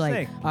like that. You're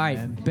like, Sick, all right,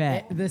 man.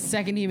 bet. The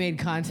second he made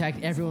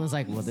contact, everyone's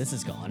like, well, this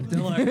is gone.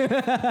 They're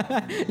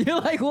like,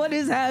 You're like, what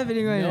is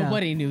happening right now?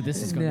 Nobody knew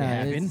this was going to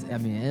happen. I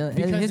mean,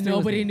 Because history was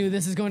nobody made. knew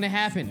this is going to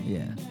happen.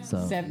 Yeah.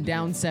 So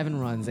Down 7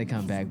 runs, they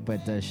come back.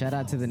 But shout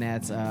out to the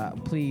Nats.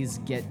 Please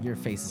get your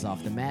faces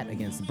off the mat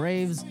against the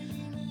Braves.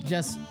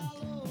 Just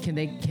can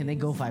they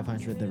go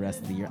 500 the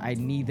rest of the year? I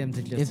need them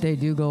to just. if they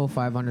do go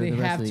 500 they the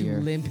rest have of the to year,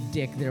 limp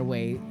dick their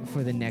way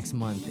for the next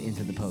month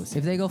into the postseason.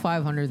 if they go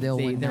 500, they'll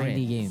win they're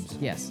 90 in. games.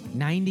 Yes.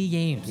 90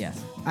 games.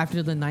 Yes.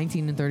 After the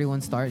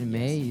 19-31 start in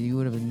May, you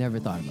would have never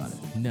thought about it.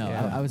 No,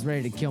 Yeah. I was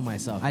ready to kill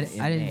myself. I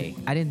in May.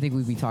 didn't think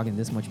we'd be talking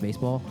this much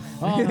baseball.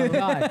 Oh my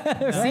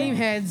god. Same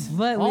heads.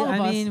 But all of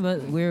us.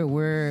 but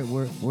we're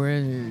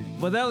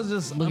but that was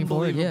just looking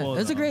forward. Yeah,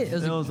 unbelievable. it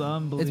was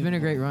unbelievable. it's been a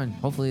great run.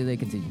 Hopefully they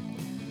continue.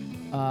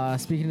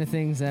 Speaking of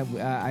things that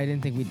I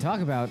didn't think we'd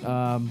talk about,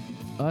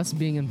 us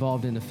being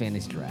involved in a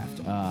fantasy draft,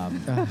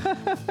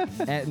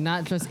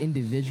 not just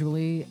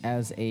individually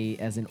as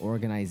an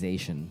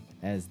organization,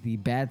 as the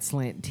Bad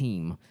Slant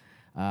team.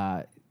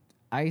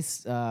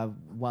 Ice,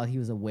 while he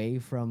was away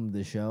from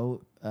the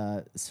show,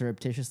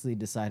 surreptitiously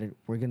decided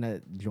we're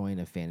gonna join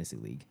a fantasy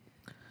league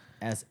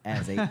as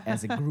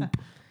a group.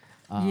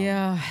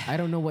 Yeah. I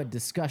don't know what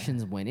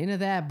discussions went into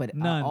that, but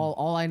None.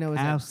 All I know is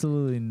that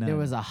Absolutely none. there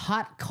was a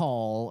hot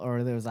call,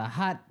 or there was a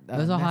hot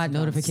There's a hot message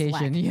on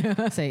notification. Slack.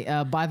 Yeah.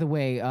 Say, by the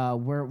way,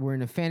 we're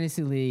in a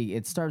fantasy league.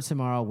 It starts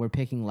tomorrow. We're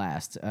picking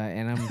last,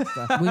 and I'm.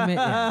 We met,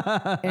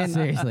 yeah. And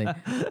Seriously.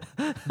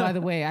 by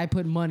the way, I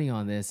put money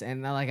on this,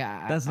 and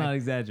That's not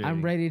exaggerating.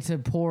 I'm ready to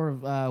pour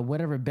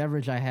whatever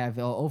beverage I have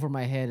over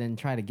my head and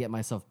try to get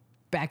myself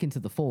back into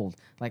the fold.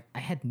 Like, I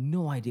had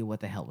no idea what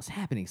the hell was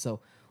happening. So,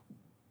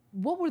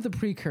 what were the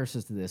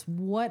precursors to this?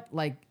 What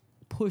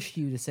pushed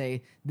you to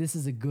say this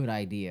is a good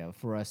idea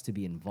for us to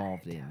be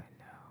involved in?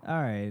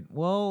 All right.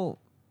 Well,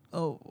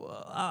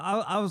 I'll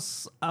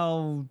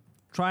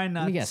try Let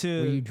not me guess.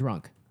 to. Were you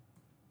drunk?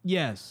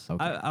 Yes,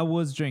 Okay. I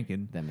was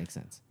drinking, That makes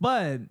sense.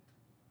 but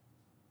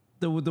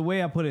the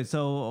way I put it,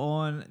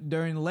 so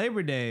during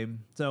Labor Day,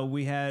 so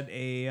we had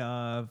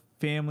a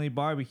family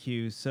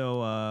barbecue.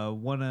 So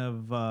one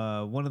of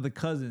the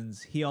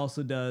cousins, he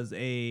also does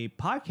a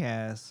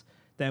podcast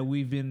that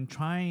we've been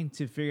trying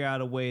to figure out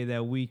a way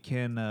that we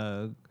can,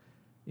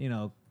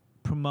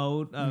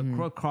 promote,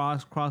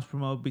 cross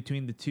promote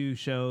between the two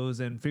shows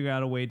and figure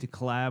out a way to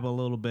collab a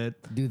little bit.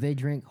 Do they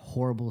drink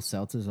horrible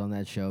seltzers on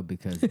that show?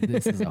 Because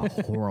this is a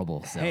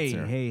horrible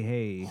seltzer.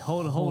 Hey,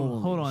 hold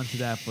on to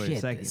that for a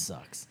Shit, second. This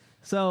sucks.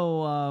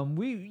 So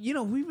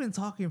we've been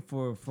talking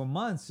for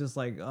months, just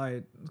like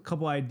a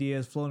couple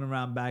ideas floating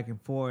around back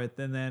and forth,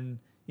 and then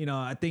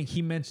I think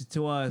he mentioned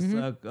to us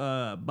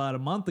about a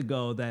month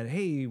ago that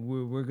hey,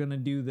 we're gonna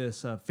do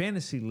this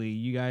fantasy league.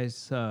 You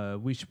guys,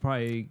 we should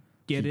probably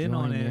get in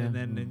on join, it, yeah. and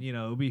then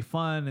it'll be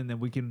fun, and then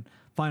we can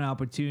find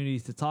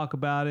opportunities to talk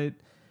about it.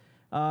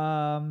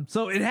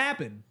 So it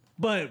happened.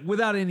 But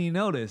without any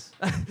notice,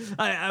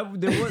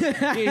 there was,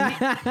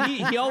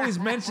 he always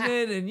mentioned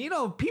it, and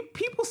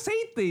people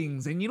say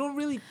things, and you don't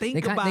really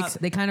think about.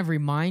 They kind of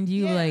remind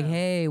you Yeah. like,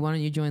 hey, why don't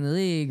you join the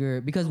league?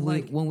 Or because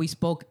Like- when we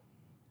spoke,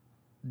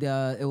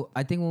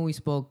 I think when we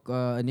spoke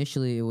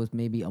initially, it was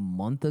maybe a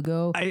month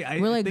ago. I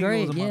We're like, think it was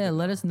great, a month yeah, ago.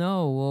 let us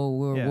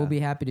know. Yeah. We'll be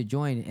happy to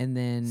join. And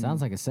then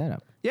Sounds like a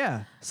setup.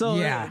 Yeah. So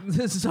Yeah.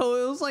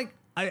 so it was like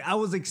I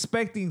was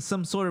expecting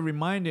some sort of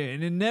reminder,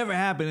 and it never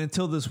happened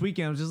until this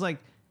weekend. I was just like,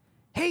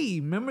 hey,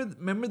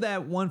 remember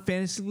that one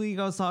fantasy league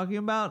I was talking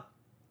about?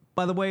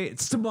 By the way,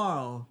 it's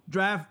tomorrow.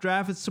 Draft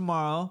is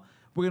tomorrow.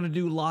 We're gonna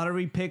do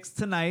lottery picks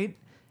tonight,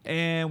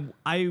 and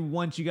I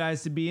want you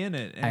guys to be in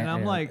it. And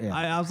I'm like,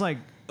 yeah. I was like,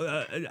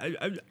 what?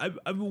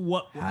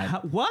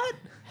 What?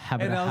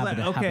 Habba And I was like,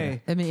 habba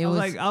okay. I mean, it I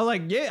was was-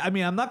 like, yeah. I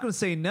mean, I'm not gonna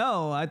say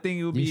no. I think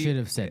it would be. You should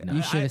have said no.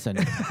 you should have said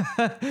no.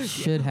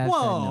 Should have said no.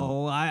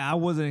 Whoa, I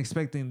wasn't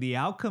expecting the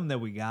outcome that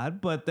we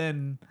got, but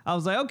then I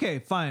was like, okay,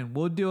 fine,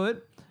 we'll do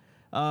it.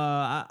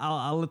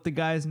 I'll let the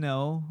guys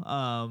know.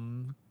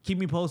 Keep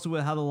me posted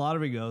with how the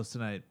lottery goes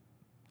tonight.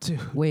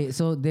 Dude. Wait,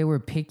 so they were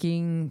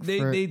picking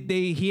for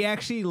He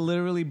actually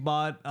literally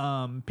bought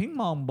ping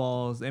pong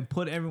balls and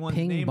put everyone's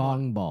Ping name bong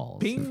on balls.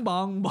 ping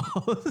pong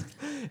balls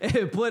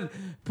and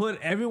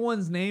put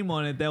everyone's name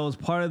on it that was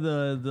part of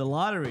the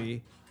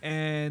lottery.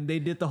 And they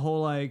did the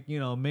whole like, you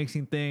know,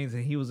 mixing things,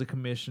 and he was a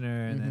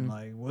commissioner, and then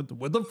like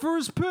with the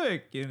first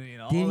pick, and you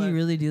know. all Did he that.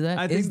 really do that?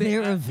 I think Is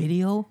there a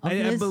video of I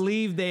this?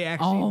 believe they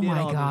actually Oh did my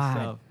all God.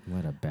 this stuff.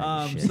 What a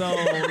bad shit. So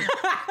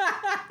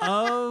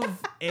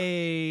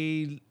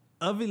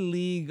of a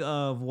league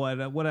of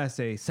what I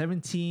say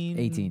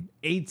 17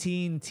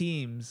 18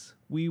 teams,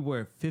 we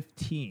were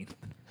 15.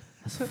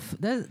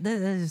 that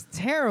is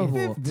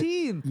terrible.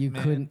 15. you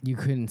man.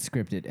 couldn't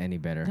script it any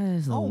better. That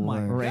is the Oh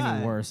my worst. Or God.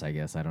 any worse, I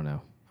guess. I don't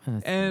know.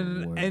 That's the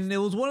and worst. and it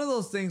was one of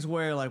those things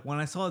where like when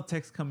I saw the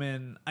text come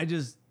in, I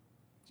just,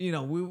 you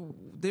know,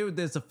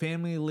 there's a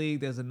family league,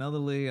 there's another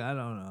league. I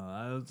don't know.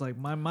 I was like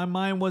my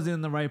mind wasn't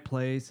in the right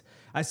place.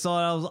 I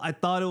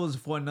thought it was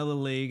for another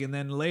league, and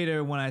then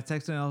later when I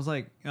texted him, I was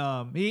like,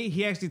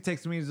 he actually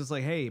texted me. He's just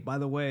like, hey, by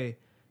the way,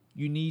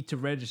 you need to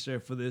register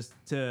for this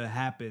to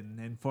happen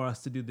and for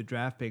us to do the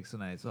draft picks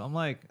tonight. So I'm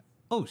like,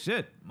 oh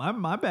shit, my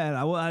bad.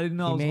 I didn't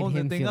know I He was made holding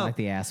him the thing feel up. like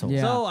the asshole.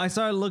 Yeah. So I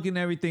started looking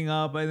everything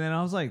up, and then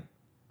I was like,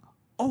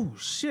 oh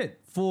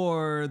shit,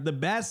 for the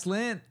Bad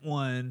Slant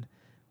one,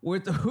 we're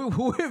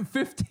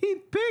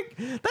 15th pick.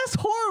 That's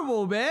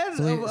horrible, man.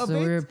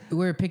 So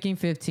we're picking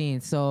 15.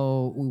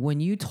 So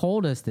when you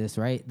told us this,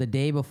 right, the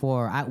day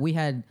before,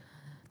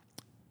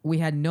 we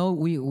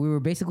were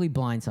basically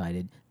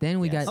blindsided. Then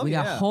we Yes. got Oh, we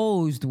got yeah.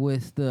 hosed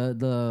with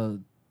the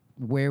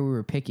where we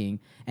were picking,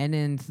 and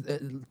then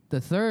the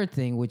third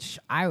thing, which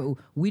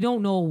we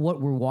don't know what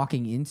we're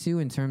walking into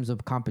in terms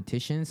of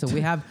competition. So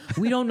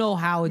we don't know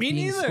how it's Me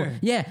being neither. scored.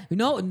 Yeah,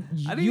 no, I didn't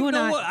you even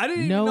and know I didn't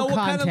even no know what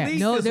kind of context. league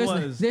no, this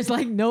was. there's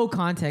like no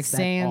context.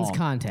 Sans at all.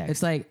 context.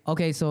 It's like,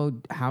 okay, so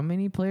how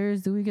many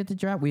players do we get to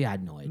draft? We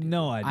had no idea.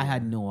 No idea. I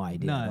had no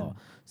idea None. at all.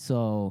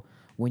 So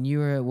when we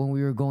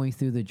were going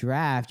through the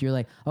draft, you're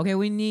like, okay,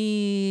 we're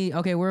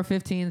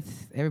 15th.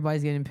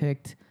 Everybody's getting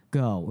picked.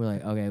 Go. We're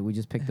like, okay, we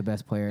just picked the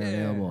best player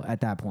available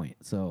at that point.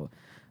 So,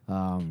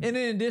 And in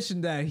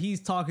addition to that,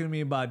 he's talking to me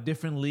about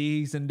different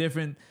leagues and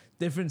different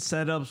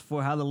setups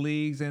for how the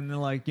leagues, and then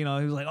like, you know,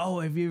 he was like,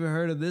 oh, have you ever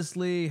heard of this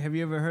league? Have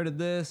you ever heard of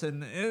this?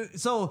 And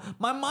so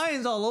my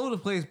mind's all over the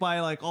place by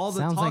like all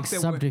the Sounds talk like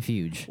that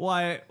subterfuge.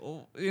 why,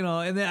 you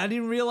know, and then I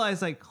didn't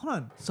realize like, hold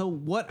on, so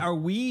what are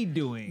we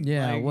doing?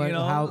 yeah, Like, what you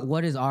know,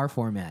 what is our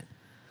format?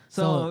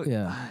 so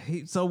yeah.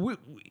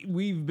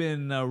 we've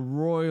been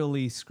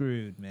royally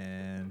screwed,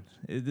 man.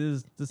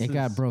 This It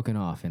got broken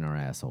off in our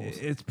assholes.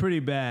 it's pretty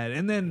bad.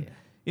 And then,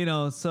 you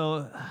know,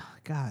 so,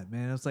 God,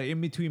 man, it was like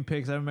in between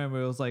picks. I remember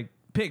it was like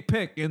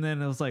pick, and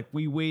then it was like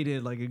we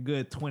waited like a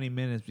good 20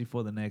 minutes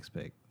before the next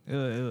pick.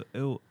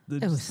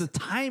 The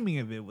timing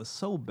of it was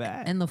so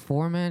bad. And the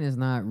format is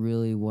not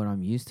really what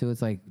I'm used to.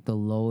 It's like the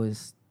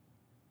lowest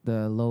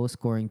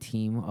scoring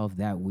team of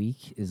that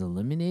week is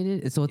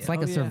eliminated. So it's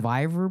like a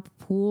survivor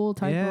pool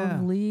type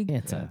of league.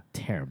 It's a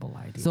terrible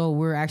idea. So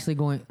we're actually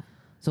going.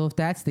 So if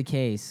that's the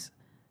case,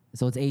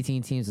 so it's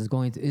 18 teams. It's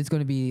going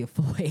to be a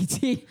full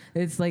 18.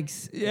 It's like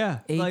yeah,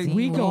 18 like we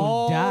leagues. go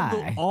all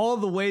die. all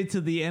the way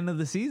to the end of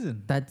the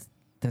season. That's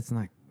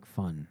not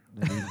fun.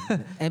 But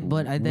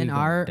We then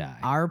gonna die.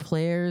 our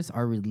players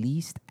are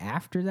released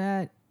after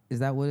that. Is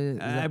that what it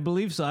is? I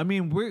believe so. I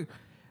mean,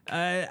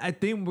 I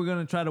think we're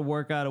gonna try to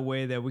work out a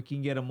way that we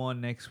can get them on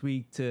next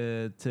week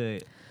to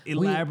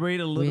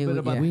elaborate a little bit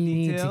about yeah. the we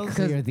need to details.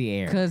 clear the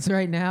air. Because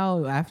right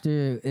now,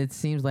 it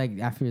seems like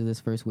after this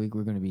first week,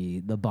 we're going to be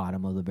the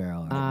bottom of the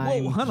barrel.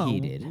 I'm hold on.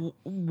 heated.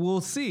 We'll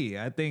see.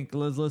 I think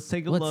let's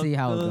take a Let's look. see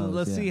how it goes,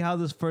 Let's yeah. see how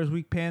this first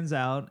week pans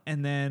out,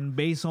 and then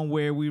based on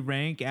where we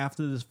rank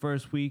after this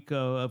first week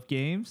of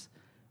games,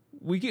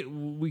 we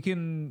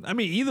can. I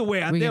mean, either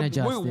way, I We can think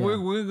adjust,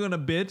 we're gonna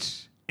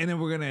bitch, and then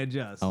we're gonna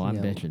adjust. Oh, I'm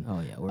Yeah, bitching.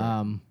 oh, yeah,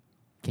 we're-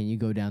 Can you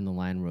go down the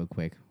line real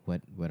quick?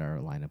 What our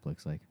lineup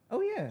looks like?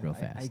 Oh yeah, Real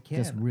fast. I can.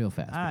 Just real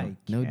fast. I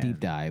No can. deep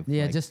dive.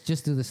 Yeah, like,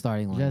 just do the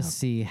starting lineup. just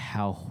see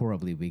how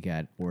horribly we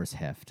got horse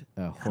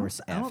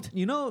effed.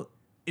 You know,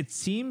 it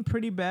seemed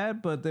pretty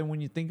bad, but then when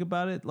you think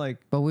about it, like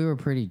But we were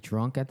pretty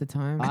drunk at the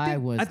time. I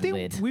was I think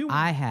lit.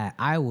 I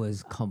I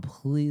was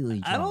completely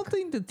drunk. I don't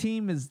think the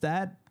team is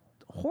that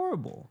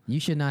horrible. You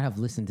should not have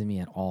listened to me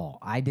at all.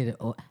 I did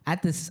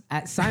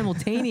it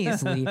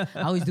simultaneously.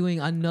 I was doing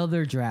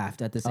another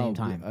draft at the same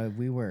time.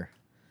 We were.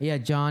 Yeah,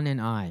 John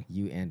and I,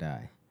 You and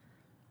I.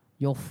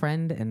 your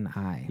friend and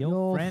I.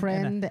 Your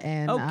friend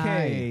and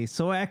okay,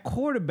 so at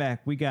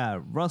quarterback we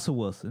got Russell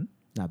Wilson,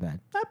 Not bad.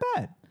 not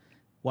bad.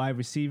 Wide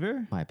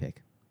receiver My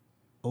pick.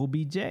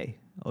 OBJ,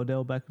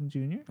 Odell Beckham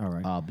Jr. All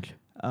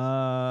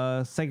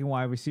right. Second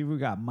wide receiver we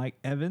got Mike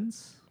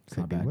Evans,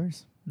 Could be bad.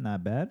 worse.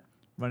 not bad.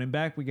 Running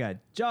back we got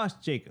Josh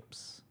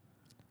Jacobs.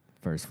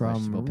 First From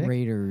questionable pick.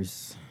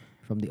 Raiders.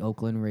 From the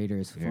Oakland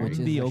Raiders.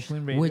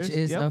 Oakland Raiders, Which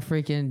is yep. a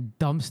freaking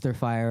dumpster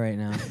fire right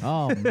now.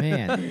 Oh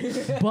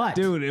man. But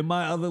Dude, in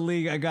my other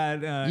league I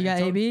got You got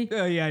AB?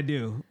 Yeah, I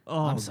do.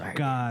 Oh I'm sorry.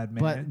 God,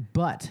 man.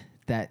 but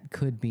that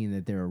could mean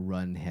that they're a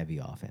run-heavy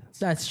offense.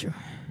 That's true.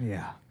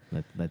 Yeah.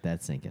 Let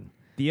that sink in.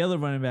 The other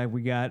running back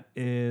we got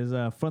is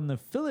from the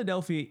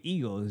Philadelphia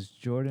Eagles,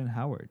 Jordan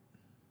Howard.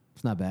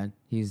 It's not bad.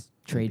 He's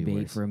trade be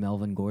bait worse. for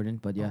Melvin Gordon,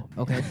 but yeah,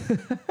 Oh, okay.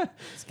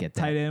 Let's get that.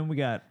 Tight end, we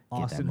got that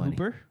Austin money.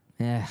 Hooper.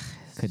 Yeah,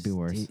 Could be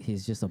worse.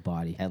 He's just a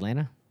body.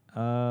 Atlanta.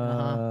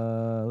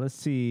 Let's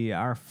see.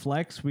 Our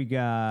flex, we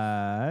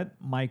got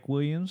Mike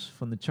Williams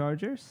from the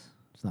Chargers,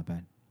 It's not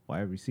bad.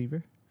 wide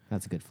receiver.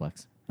 That's a good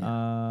flex.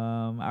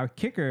 Our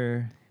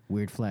kicker,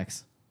 Weird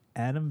flex.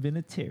 Adam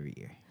Vinatieri.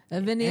 You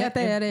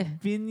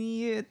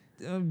Vinatieri.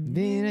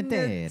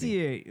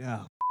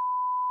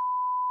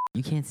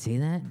 Oh, can't say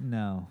that.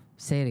 no.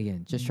 Say it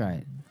again. Just try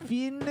it.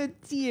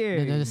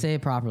 Vinatieri. No, just say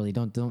it properly.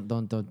 Don't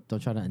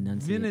try to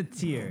enunciate.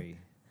 Vinatieri.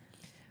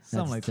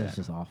 Something like That's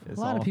that. just awful. It's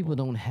A lot of awful. people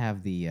don't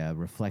have the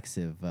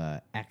reflexive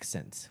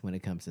accents when it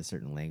comes to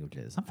certain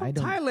languages. I'm from I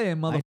don't. Thailand,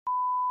 mother.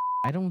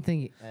 I don't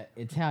think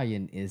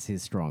Italian is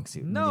his strong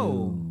suit.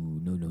 No.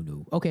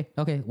 No. Okay.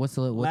 What's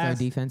our Last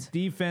defense?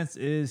 Defense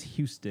is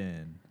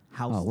Houston.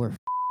 Oh, we're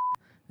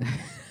we're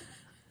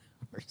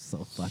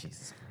so fucking.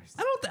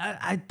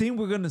 I think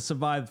we're gonna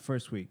survive the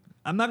first week.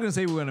 I'm not gonna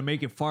say we're gonna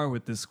make it far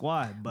with this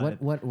squad,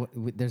 but What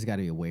there's got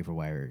to be a waiver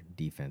wire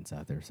defense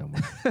out there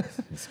somewhere.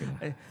 Just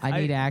gonna- I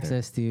need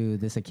access to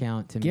this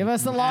account to Give make-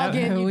 us the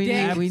login, you we dick.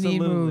 need Absolutely.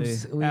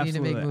 moves. We need to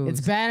make Absolutely. moves.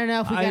 It's bad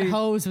enough we got I-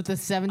 hosed with the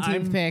 17th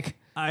I'm- pick.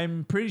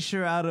 I'm pretty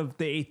sure out of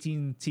the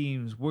 18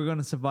 teams, we're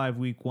gonna survive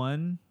week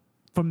 1.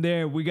 From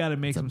there, we got to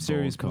make That's a some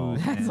serious bold call.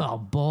 moves. That's man. a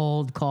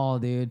bold call,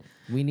 dude.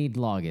 We need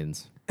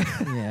logins.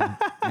 Yeah.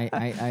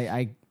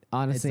 I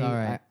honestly, It's all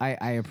right.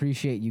 I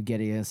appreciate you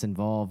getting us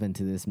involved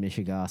into this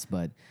Michigas,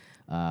 but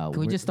Can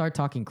we just start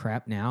talking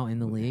crap now in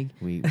the league?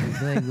 we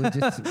Like, we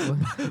just,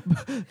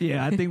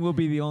 Yeah, I think we'll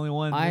be the only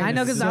one. I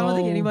know because I don't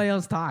think So- anybody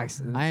else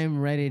talks. I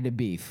am ready to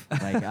beef.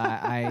 Like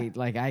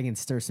I can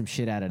stir some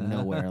shit out of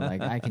nowhere.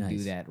 Like I can do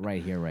Nice. that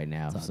right here, right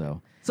now.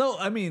 So So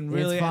I mean,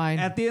 really, fine.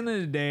 at the end of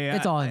the day,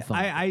 It's all in fun.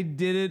 I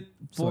did it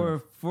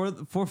Sort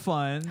for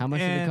fun. how much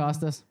did it and,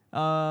 cost us?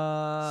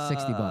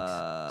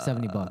 $60,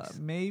 $70.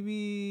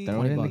 maybe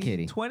Throw it in the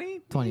kitty.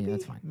 20, 20, maybe?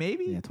 that's fine.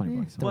 Maybe Yeah, $20. Throw it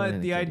in But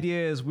the kitty.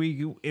 idea is,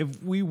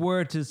 if we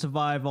were to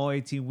survive all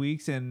 18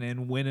 weeks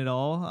and win it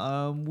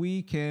all,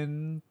 we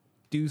can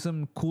do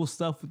some cool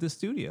stuff with the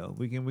studio.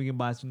 We can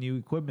buy some new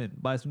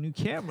equipment, buy some new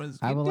cameras.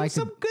 We I can would do like to-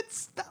 some good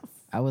stuff.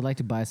 I would like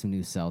to buy some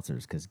new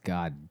seltzers because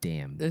god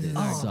damn, This this is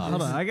sucks.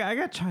 Hold on, I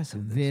got to try some.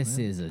 of This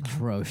man. is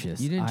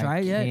atrocious. You didn't I try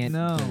it yet? Can't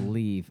No.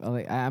 believe.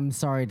 I'm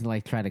sorry to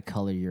like try to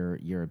color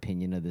your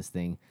opinion of this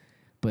thing,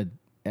 but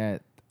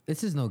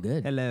This is no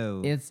good.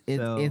 Hello.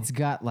 it's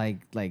got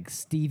like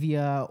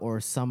stevia or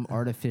some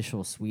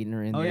artificial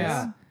sweetener in Oh, there.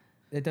 yeah.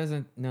 It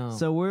doesn't. No.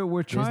 So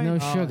we're trying. no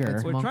sugar.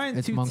 it's We're monk- trying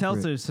it's 2 monk fruit.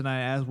 seltzers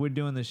tonight as we're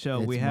doing the show.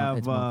 It's We monk- have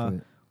it's monk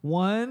fruit.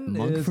 one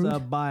Monk is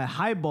fruit? by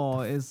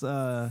Highball. Is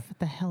What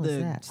the hell is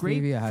the that?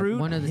 Stevia Hi- grapefruit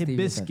one of the stevia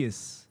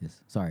hibiscus.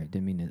 Yes. Sorry,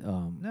 didn't mean to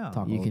No.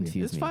 talk You over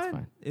confused It's me. It's fine.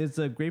 fine. It's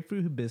a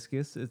grapefruit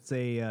hibiscus. It's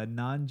a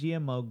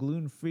non-GMO,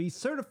 gluten-free,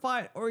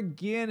 certified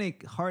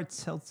organic hard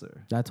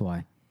seltzer. That's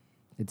why.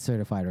 It's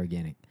certified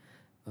organic.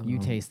 You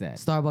taste that.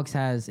 Starbucks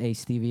has a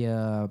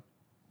stevia.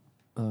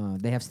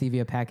 They have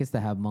stevia packets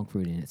that have monk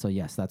fruit in it. So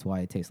yes, that's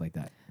why it tastes like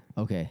that.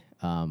 Okay.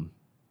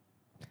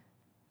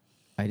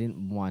 I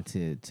didn't want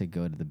to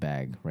go to the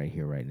bag right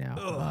here, right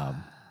now.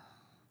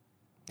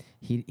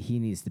 He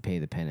needs to pay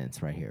the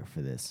penance right here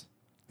for this.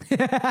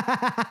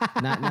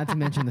 not to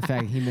mention the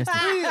fact he missed.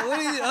 What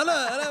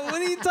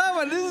are you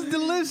talking about? This is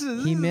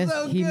delicious. He missed.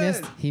 So He good.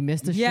 missed. He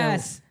missed a show.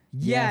 Yes.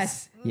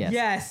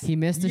 Yes. He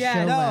missed a Yes.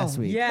 show No. last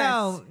week. Yes.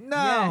 No, no,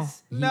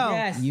 Yes. no.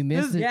 Yes. You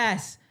missed it.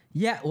 Yes.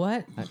 Yeah.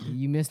 What?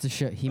 You missed a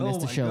show. He Oh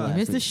missed a my show God. last He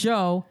missed the week.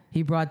 show.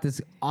 He brought this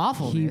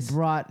awfulness. He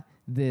brought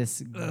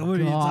this What are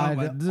you talking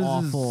about? This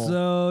awful. is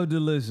so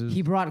delicious.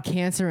 He brought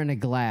cancer in a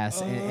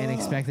glass and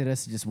expected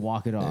us to just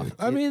walk it off.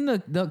 I mean,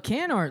 the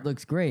can art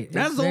looks great.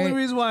 That's It's the only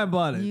very- reason why I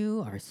bought it.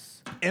 You are.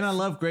 And I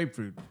love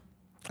grapefruit.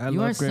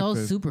 You are so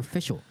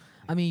superficial.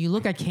 I mean, you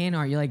look at can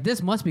art, you're like,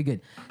 this must be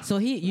good. So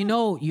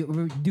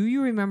do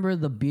you remember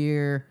the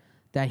beer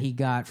that he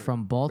got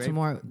from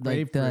Baltimore, like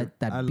grapefruit. I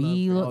that love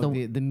bee,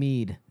 The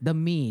mead. the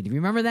mead?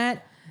 Remember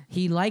that?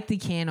 He liked the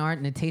can art,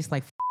 and it tastes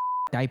like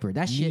diaper.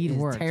 That shit Mead is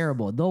works.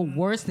 terrible. The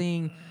worst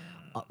thing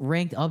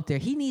ranked up there.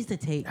 He needs to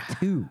take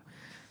 2.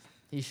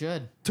 He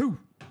should. 2.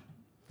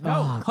 No,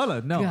 Oh, hold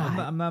on. No, God.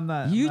 I'm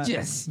not. You I'm not-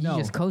 just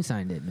no.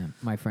 co-signed it,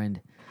 my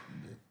friend.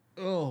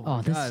 Oh, Oh,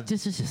 my God.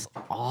 this is just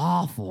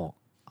awful.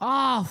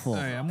 Awful. All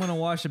right, I'm gonna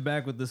wash it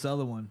back with this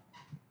other one.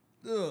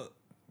 Ugh.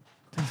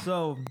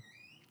 So,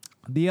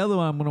 the other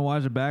one I'm gonna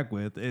wash it back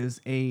with is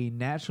a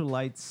Natural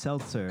Light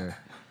Seltzer,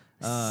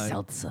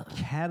 Seltzer.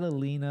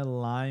 Catalina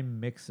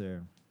Lime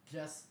Mixer.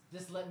 Just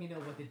let me know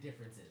what the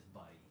difference is,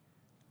 buddy.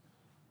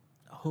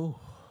 Oh,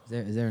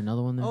 Is there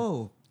another one there?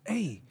 oh,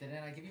 hey, Did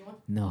I give you one?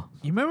 No.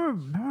 you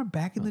remember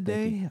back in the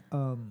thank day?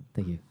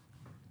 Thank you.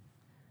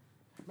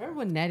 Remember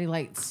when Natty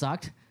Light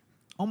sucked?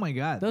 Oh my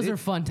God, Those are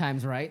fun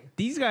times, right?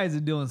 these guys are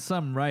doing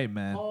something right,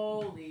 man.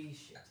 Holy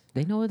shit.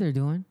 They know what they're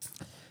doing.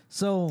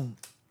 So,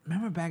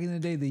 remember back in the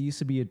day, there used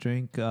to be a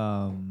drink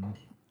that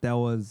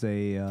was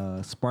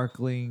a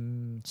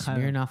sparkling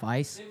kind of. Smirnoff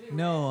Ice.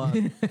 No,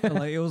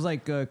 like it was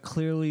like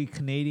clearly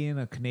Canadian,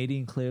 a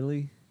Canadian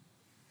clearly,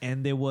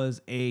 and there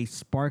was a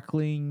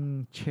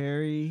sparkling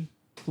cherry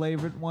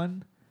flavored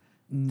one.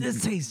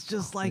 This tastes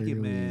just like it,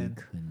 man.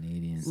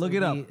 Canadian. Look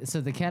it up. So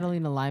the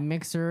Catalina Lime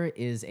Mixer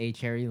is a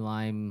cherry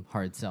lime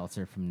hard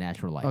seltzer from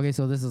Natural Life. Okay,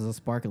 so this is a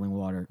sparkling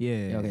water.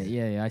 Yeah. Okay.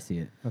 Yeah. I see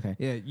it. Okay.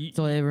 Yeah.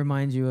 So it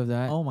reminds you of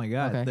that. Oh my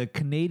god, Okay. the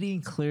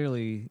Canadian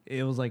clearly,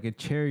 it was like a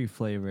cherry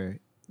flavor.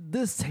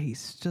 This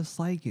tastes just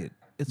like it.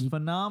 It's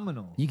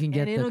phenomenal. You can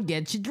get And it'll the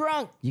get you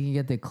drunk.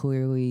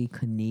 clearly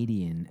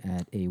Canadian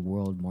at a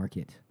world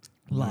market.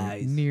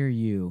 Lies. Near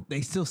you.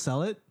 They still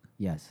sell it?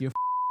 Yes. You're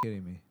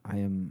kidding me. I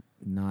am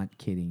not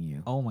kidding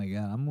you. Oh my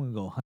god, I'm gonna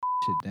go hunt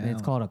shit down. And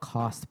it's called a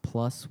cost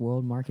plus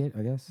world market,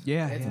 I guess.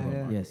 Yeah, It's a world yeah.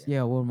 market. Yes.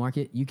 Yeah, world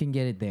market. You can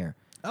get it there.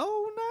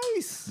 Oh,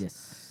 nice.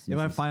 Yes. If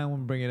I find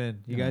one, bring it in.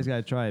 You guys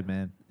gotta try it,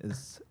 man.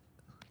 It's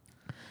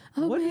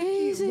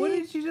Amazing. What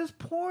did you just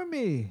pour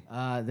me?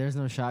 There's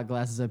no shot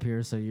glasses up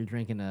here, so you're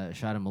drinking a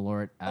shot of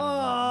Malort out of a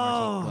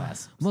Oh. martini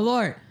glass.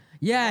 Malort.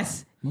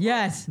 Yes.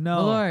 Yes.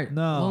 No, Malort.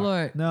 no,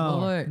 Malort. no,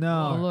 Malort.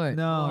 no, Malort.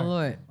 no.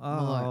 Malort.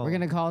 Oh. We're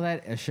gonna call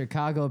that a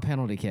Chicago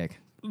penalty kick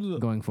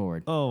going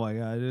forward. Oh my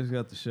god, I just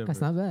got the shivers. That's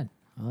not bad.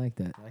 I like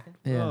that.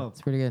 Yeah, Oh.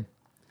 it's pretty good.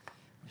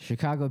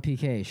 Chicago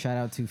PK. Shout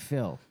out to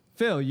Phil.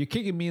 Phil, you're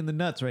kicking me in the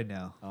nuts right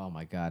now. Oh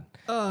my God.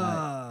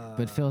 Uh,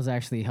 But Phil's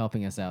actually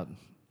helping us out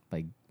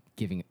by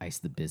giving Ice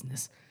the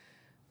business.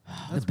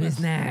 The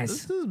business.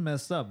 This is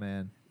messed up,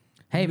 man.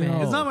 Hey man,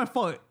 No. It's not my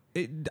fault.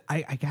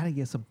 I gotta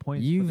get some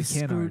points. for You've the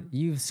can art.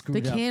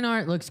 screwed the up. can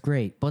art looks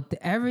great, but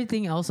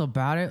everything else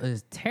about it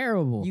is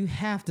terrible. You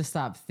have to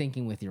stop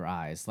thinking with your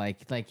eyes,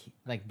 like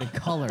the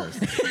colors.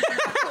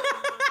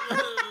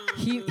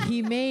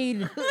 he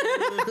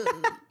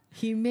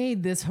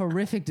made this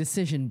horrific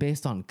decision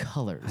based on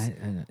colors. I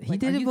know. He Like,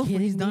 did are it you before.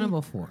 He's kidding done me?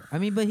 it before. I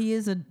mean, but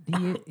he's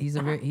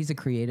a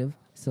creative,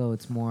 so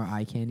it's more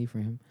eye candy for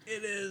him.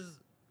 It is.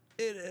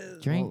 It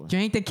is.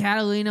 Drink the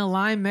Catalina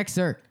lime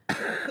mixer.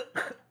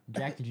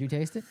 Jack, did you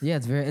taste it? Yeah,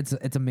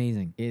 it's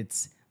amazing.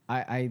 It's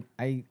I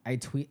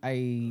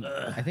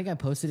think I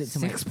posted it to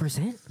my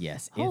 6%.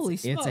 Yes, Holy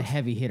it's a smokes.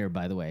 heavy hitter,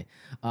 by the way.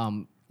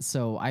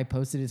 So I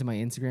posted it to my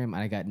Instagram, and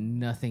I got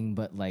nothing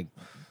but like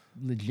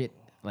legit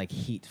like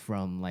heat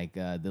from like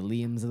the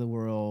Liams of the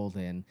world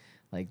and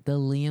like The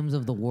Liams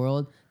of the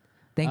world.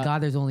 Thank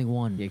God there's only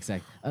one. yeah,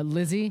 exactly.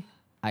 Lizzie,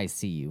 I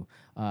see you.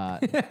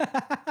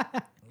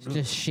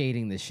 Just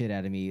shading the shit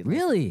out of me. like,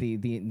 Really?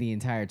 the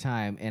entire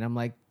time, and I'm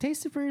like,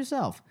 taste it for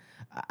yourself.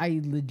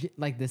 I legit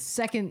like the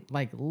second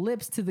like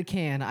lips to the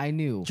can, I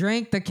knew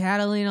Drink the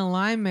Catalina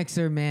lime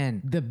mixer,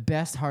 man. the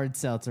best hard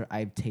seltzer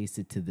I've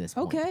tasted to this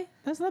point. Okay,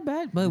 that's not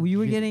bad. But you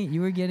were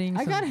getting.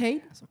 I some- got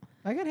hate.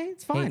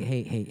 It's fine.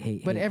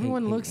 Hate. But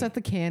everyone looks at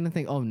the can and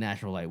think, "Oh,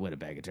 Natural Light, what a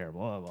bag of terrible."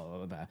 Blah, blah,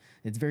 blah, blah.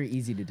 It's very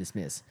easy to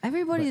dismiss.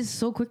 Everybody is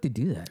so quick to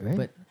do that, right?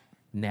 But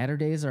Natter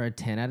Days are a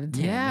 10 out of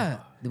 10. yeah,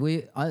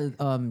 we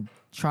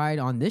tried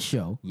on this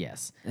show,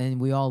 Yes. and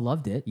we all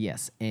loved it.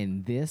 Yes.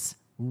 And this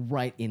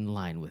right in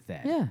line with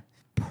that. Yeah.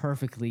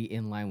 Perfectly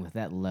in line with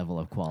that level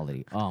of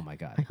quality. Oh my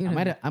God.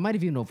 I might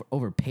have even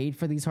overpaid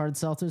for these hard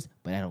seltzers,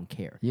 but I don't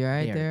care. You're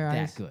right They are there,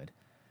 that Ice. good.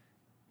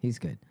 He's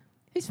good.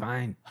 He's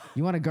fine.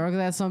 You want to gargle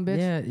that, some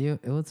bitch? Yeah,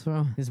 what's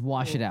wrong? Just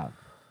wash it out.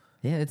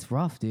 Yeah, it's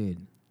rough, dude.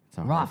 It's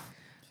all Rough.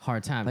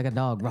 Hard time. Like a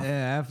dog. Rough.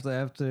 Yeah,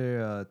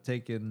 after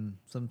taking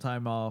some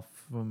time off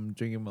from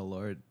drinking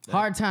Malort.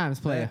 hard times,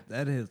 player.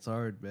 That hits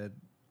hard, man.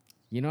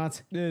 You know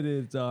what? It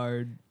is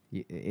hard.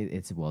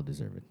 It's well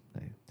deserved.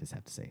 I just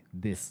have to say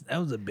this. That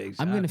was a big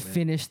shot. I'm gonna man.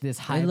 finish this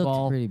It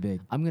highball. looked pretty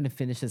big. I'm gonna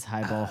finish this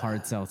highball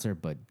hard seltzer,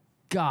 but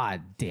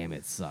god damn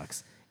it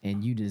sucks.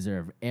 And you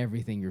deserve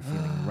everything you're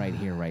feeling right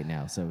here, right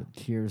now. So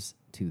cheers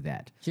to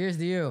that. Cheers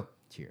to you.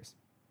 Cheers.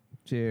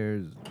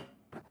 Cheers.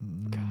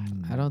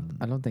 I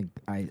don't think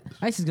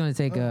Ice is gonna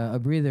take a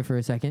breather for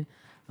a second.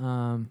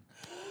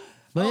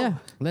 But yeah,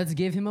 Let's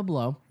give him a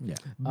blow. yeah.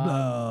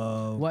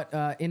 What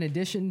in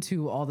addition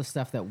to all the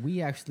stuff that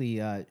we actually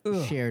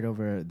shared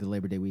over the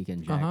Labor Day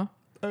weekend, Jack,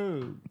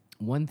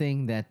 one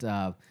thing that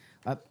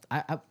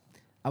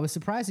I was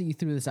surprised that you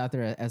threw this out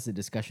there as a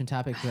discussion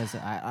topic because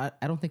I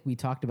don't think we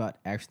talked about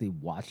actually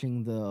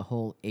watching the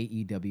whole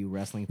AEW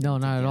wrestling thing No,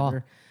 not at all.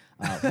 together.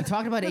 We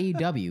talked about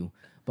AEW,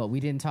 but we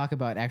didn't talk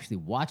about actually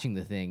watching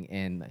the thing.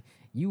 And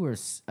you were,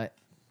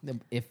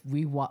 if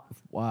we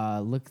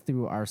look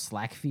through our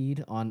Slack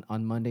feed on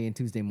Monday and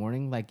Tuesday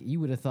morning, like you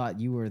would have thought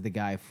you were the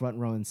guy front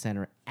row and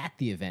center at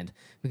the event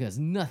because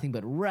nothing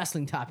but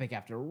wrestling topic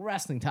after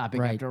wrestling topic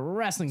Right. after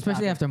wrestling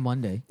Especially topic. after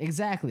Monday.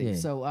 Exactly. Yeah.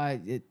 So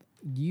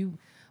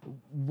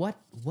what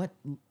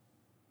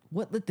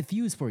lit the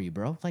fuse for you,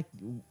 bro? Like,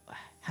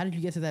 how did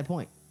you get to that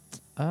point?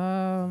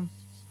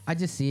 I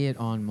just see it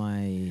on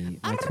my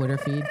Twitter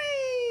feed.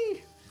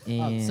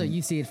 And So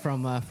you see it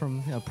from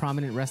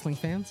prominent wrestling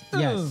fans?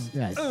 yes.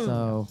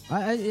 So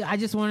I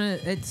just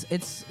want to.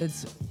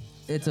 It's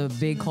it's a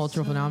big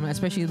cultural phenomenon,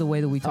 especially the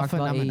way that we talked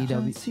about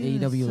phenomenon.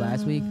 AEW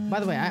last week. By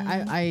the way,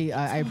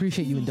 I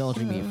appreciate you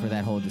indulging me for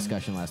that whole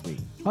discussion last week.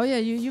 Oh yeah,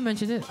 you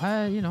mentioned it.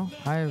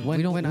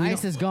 When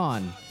Ice is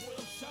gone,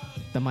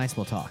 the mice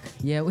will talk.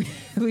 Yeah,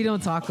 we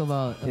don't talk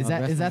about. Is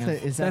that wrestling.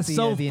 the That's the,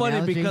 so the funny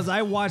analogy? because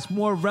I watch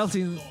more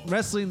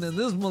wrestling than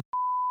this.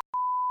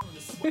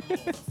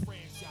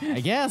 I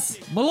guess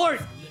My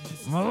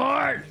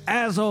lord,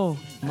 asshole.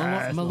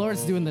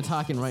 Malort's doing the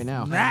talking right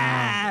now.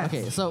 Ah.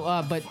 Okay, so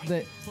but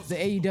the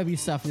AEW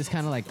stuff is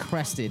kind of like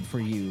crested for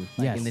you,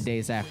 like Yes. in the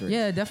days after.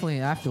 Yeah, definitely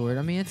afterward.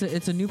 I mean,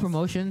 it's a new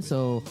promotion,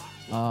 so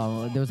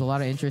there was a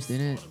lot of interest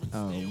in it.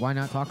 Why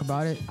not talk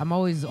about it? I'm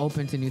always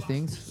open to new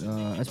things,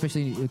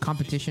 especially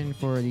competition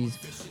for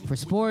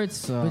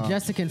sports. But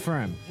just to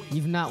confirm,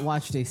 you've not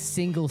watched a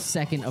single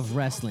second of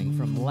wrestling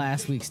from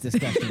last week's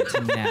discussion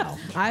to now.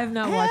 I have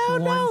not watched Hell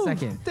 1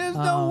 second. There's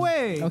no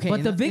way. Okay, But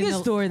in the the- biggest in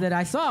the- story that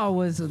I saw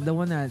was the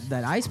one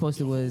that Ice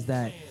posted was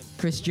that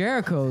Chris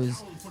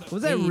Jericho's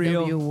Was that AEW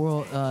real?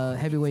 World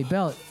Heavyweight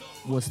belt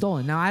was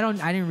stolen. Now I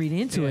didn't read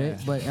into it,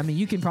 Yeah. but I mean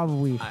you can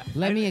probably.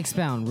 Let me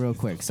expound real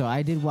quick. So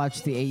I did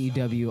watch the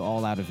AEW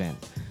All Out event.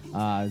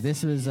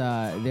 This was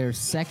their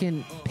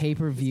second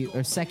pay-per-view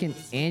or second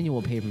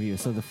annual pay-per-view.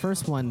 So the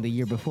first one the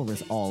year before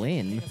was All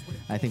In.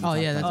 I think. we Oh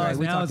talked yeah, that's about right.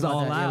 We now talked it's about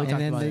All that. Yeah, Out. we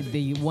talked And about then it.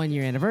 the 1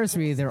 year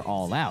anniversary, they're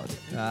all out.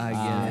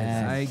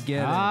 I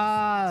get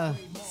it.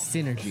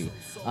 Synergy.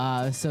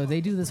 So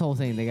they do this whole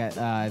thing. They got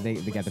they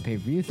got the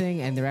pay-per-view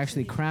thing, and they're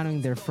actually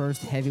crowning their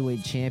first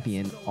heavyweight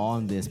champion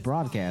on this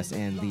broadcast.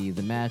 And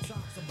the match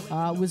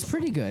was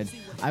pretty good.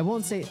 I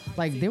won't say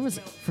like there was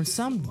for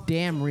some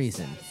damn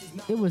reason.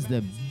 It was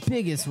the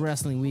biggest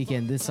wrestling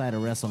weekend this side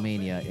of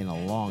WrestleMania in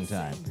a long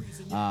time.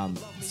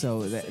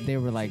 So they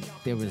were like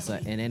there was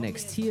an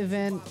NXT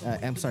event.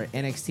 I'm sorry,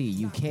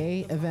 NXT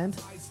UK event.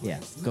 Yeah,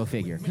 go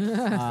figure.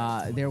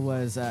 There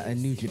was a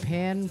New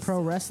Japan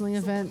Pro Wrestling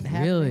event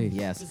happening. Really?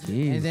 Yes.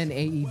 Jeez. And then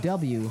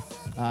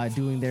AEW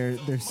doing their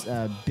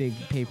big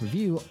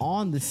pay-per-view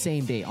on the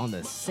same day, on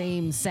the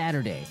same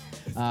Saturday.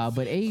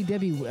 But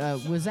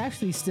AEW was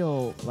actually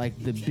still like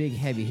the big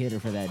heavy hitter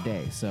for that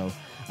day. So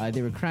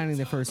they were crowning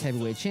their first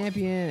heavyweight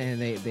champion, and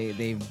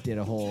they did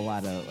a whole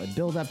lot of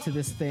build up to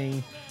this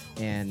thing.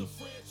 And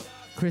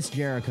Chris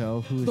Jericho,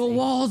 who's The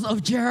walls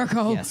of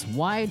Jericho. yes,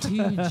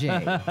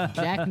 Y2J.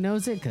 Jack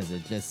knows it because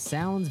it just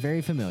sounds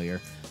very familiar.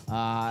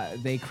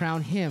 They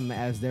crown him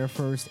as their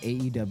first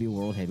AEW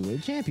World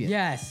Heavyweight Champion.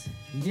 Yes.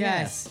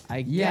 Yes. I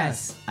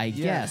Yes.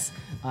 guess.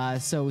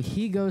 So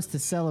he goes to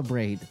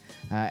celebrate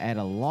at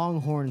a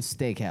Longhorn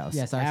Steakhouse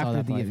Yes, I saw after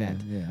that the part,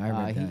 event. yeah. Yeah, I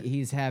read that.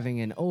 He's having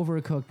an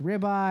overcooked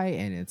ribeye,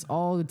 and it's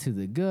all to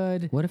the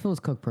good. What if it was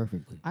cooked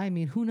perfectly? I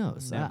mean, who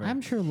knows? Never.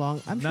 I'm sure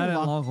Not at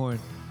Longhorn.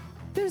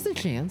 There's a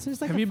chance. There's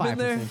like Have a you 5%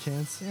 been there?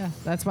 chance. Yeah,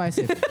 that's why I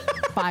said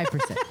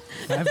 5%.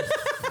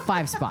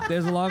 5 spot.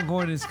 There's a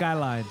Longhorn in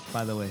Skyline,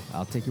 by the way.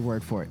 I'll take your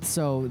word for it.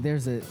 So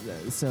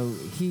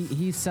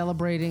he's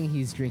celebrating.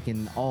 He's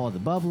drinking all the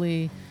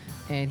bubbly,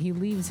 and he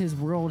leaves his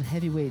World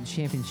Heavyweight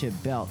Championship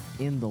belt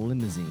in the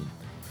limousine,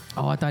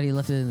 Oh, I thought he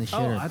left it in the Oh,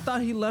 shitter. I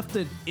thought he left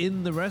it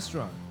in the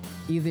restaurant.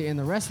 either in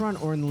the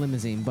restaurant or in the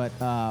limousine. But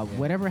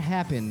whatever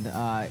happened,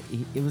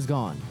 it was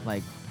gone,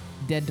 like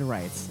dead to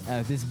rights.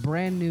 This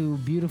brand new,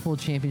 beautiful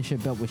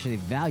championship belt, which they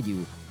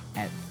value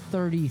at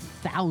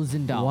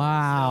 $30,000.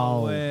 Wow.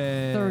 No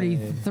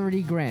way.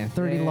 30 grand,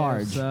 30 Damn,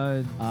 large.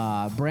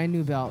 son. Brand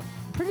new belt.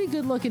 Pretty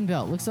good looking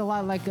belt. Looks a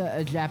lot like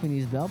a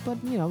Japanese belt,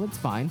 but you know, it's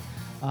fine.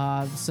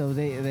 So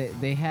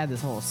they had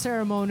this whole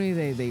ceremony.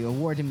 They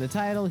award him the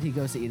title. He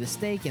goes to eat a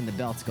steak, and the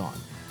belt's gone.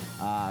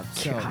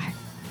 So God,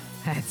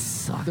 that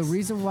sucks. the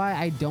reason why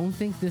I don't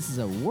think this is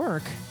a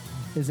work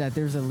is that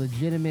there's a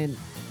legitimate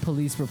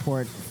police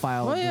report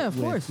filed. Oh, yeah, of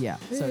course. Yeah.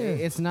 So Yeah.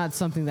 it's not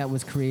something that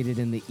was created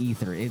in the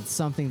ether. It's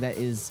something that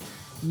is,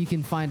 you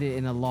can find it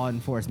in a law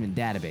enforcement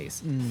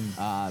database.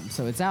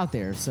 So it's out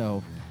there.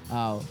 So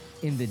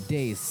in the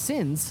days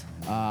since,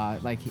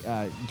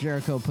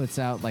 Jericho puts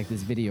out like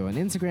this video on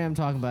Instagram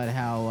talking about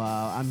how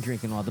I'm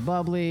drinking all the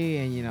bubbly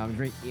and you know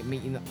I'm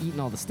eating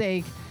all the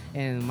steak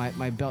and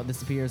my belt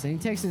disappears, and he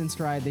takes it in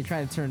stride. They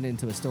try to turn it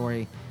into a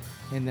story,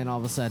 and then all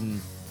of a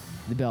sudden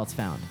the belt's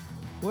found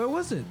Where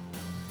was it?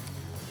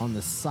 on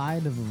the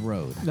side of a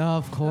road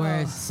of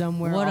course.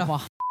 somewhere What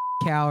off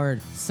a coward.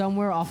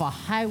 somewhere off a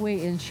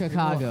highway in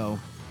Chicago,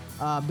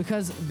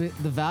 because the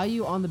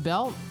value on the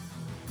belt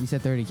You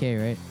said 30K,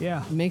 right?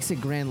 Yeah. makes it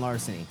grand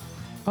larceny.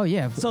 Oh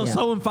yeah. So yeah.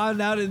 someone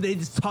found out and they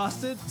just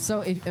tossed it?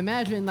 So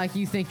imagine like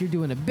you think you're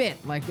doing a bit,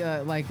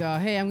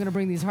 hey, I'm gonna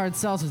bring these hard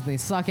seltzers and they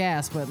suck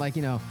ass, but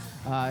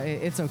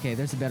it's okay.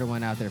 There's a better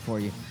one out there for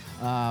you.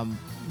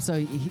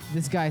 So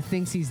this guy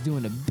thinks he's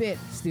doing a bit,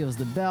 steals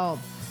the belt,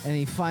 and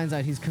he finds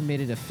out he's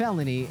committed a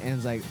felony, and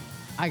is like,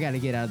 I gotta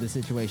get out of this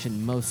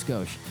situation, Mo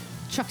Scosh.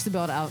 Chucks the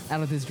belt out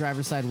of his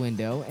driver's side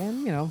window,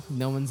 and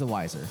no one's the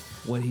wiser.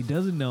 What he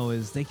doesn't know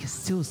is they can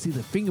still see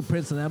the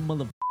fingerprints on that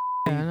mother.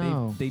 I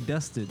know. They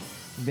dusted.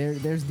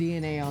 There's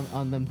DNA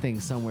on them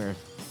things somewhere,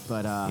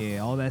 but Yeah,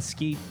 all that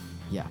skeet.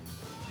 yeah.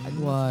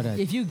 What a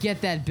If you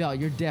get that belt,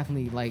 you're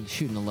definitely like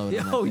shooting a load.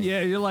 on that Oh thing.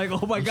 yeah, you're like,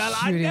 oh my god,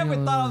 I shooting never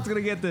a- thought I was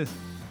gonna get this.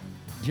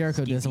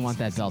 Jericho doesn't want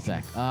that belt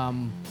back.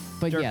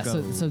 But yeah,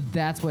 Jericho. so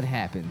that's what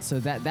happened. So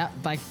that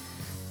like,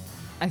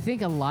 I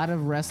think a lot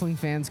of wrestling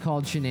fans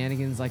called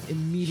shenanigans like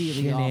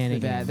immediately off the bat.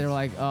 Shenanigans. They're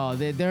like, oh,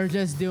 they're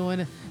just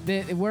doing.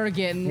 We're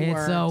getting It's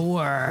work. a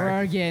work.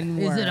 We're getting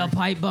Is work. it a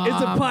pipe bomb?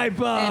 It's a pipe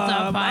bomb. It's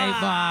a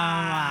pipe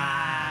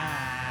bomb.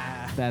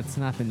 That's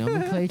not the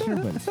nomenclature,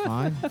 but it's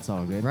fine. It's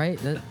all good. Right?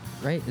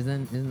 Right?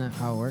 Isn't that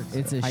how it works?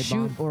 It's a pipe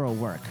shoot bomb? or a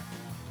work.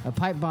 A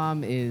pipe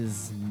bomb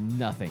is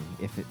nothing.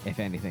 If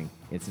anything,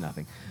 it's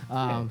nothing.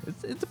 Yeah,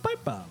 it's a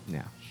pipe bomb.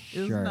 Yeah.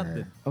 It's Sure.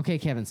 nothing. Okay,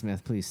 Kevin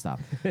Smith, please stop.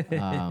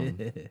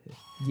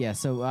 Yeah,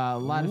 so a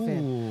lot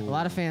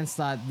of fans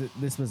thought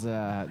this was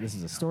a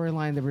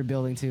storyline that we're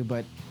building to,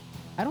 but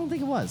I don't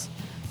think it was.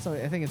 So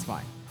I think it's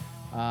fine.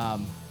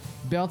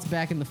 Belt's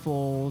back in the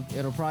fold.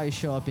 It'll probably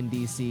show up in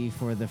DC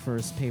for the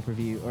first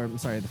pay-per-view, or I'm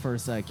sorry, the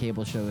first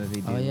cable show that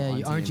they do. Oh yeah,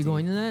 on aren't you TNT.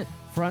 going to that?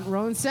 Front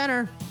row and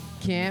center.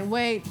 Can't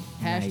wait.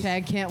 Nice.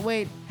 Hashtag can't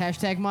wait.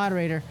 Hashtag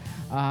moderator. Is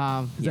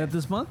Yeah, that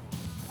this month?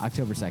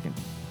 October 2nd.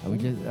 We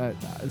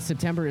just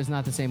September is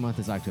not the same month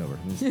as October.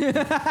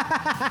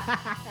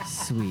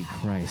 Sweet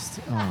Christ.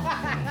 Oh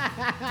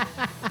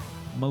man.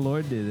 My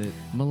lord did it.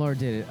 My lord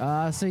did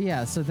it. So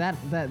yeah, so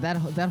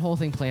that whole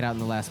thing played out in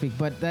the last week,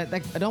 but that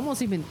it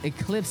almost even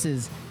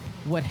eclipses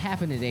what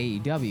happened at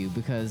AEW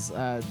because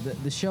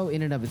the show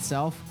in and of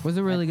itself Was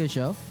it a really good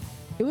show?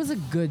 it was a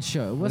good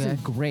show. It wasn't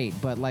Okay. great,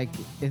 but like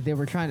they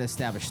were trying to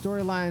establish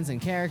storylines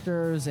and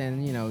characters,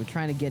 and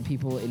trying to get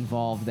people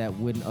involved that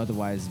wouldn't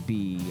otherwise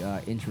be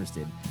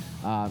interested.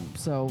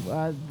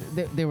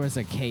 There was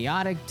a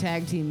chaotic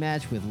tag team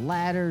match with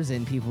ladders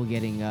and people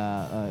getting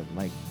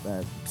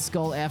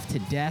skull F to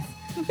death.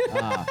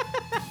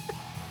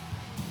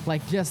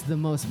 Like just the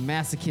most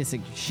masochistic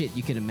shit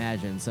you could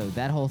imagine. So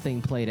that whole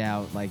thing played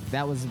out. Like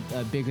that was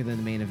bigger than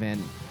the main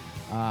event.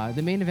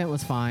 The main event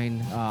was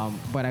fine,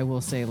 but I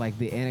will say like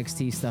the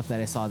NXT stuff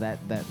that I saw that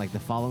like the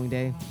following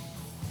day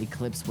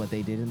eclipsed what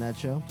they did in that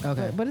show.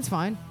 Okay. but it's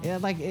fine. Yeah,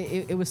 like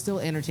it was still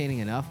entertaining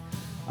enough.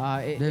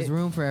 There's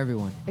room for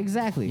everyone.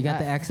 Exactly. You got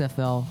the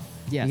XFL.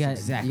 Yes, you got,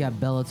 exactly. You got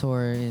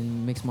Bellator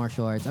and mixed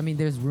martial arts. I mean,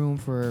 there's room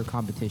for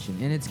competition,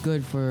 and it's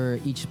good for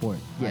each sport.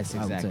 Yes, I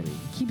would say. exactly.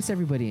 Keeps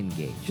everybody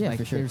engaged. Yeah, like,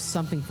 for sure. There's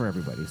something for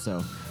everybody.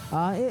 So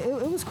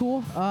it was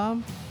cool.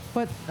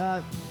 But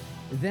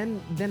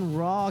then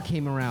Raw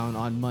came around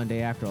on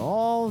Monday after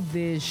all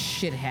this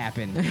shit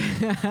happened,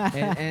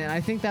 and I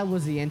think that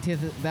was the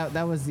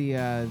that was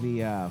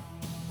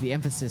the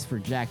emphasis for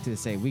Jack to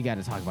say we got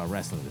to talk about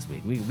wrestling this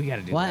week. We got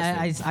to do. Well,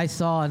 wrestling. I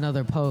saw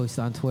another post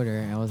on Twitter,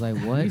 and I was like,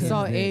 "What?" You is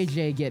saw this?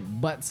 AJ get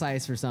butt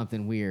sized for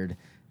something weird,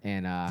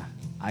 and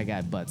I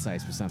got butt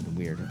sized for something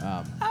weird.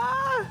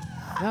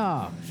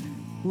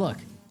 Look,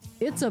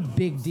 it's a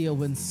big deal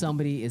when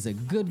somebody is a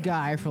good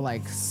guy for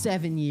like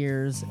 7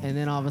 years, and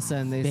then all of a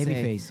sudden they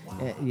Babyface.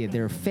 yeah,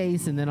 they're a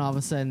face, and then all of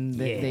a sudden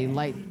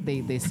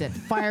they set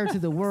fire to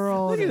the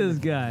world. Look at and- this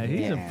guy.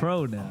 He's Yeah. a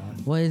pro now.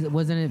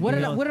 Wasn't it? What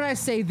big? did I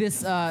say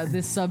this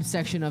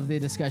subsection of the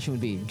discussion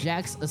would be?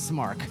 Jack's a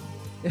smark.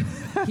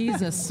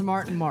 He's a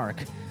smart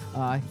mark.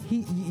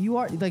 You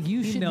are like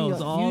you should knows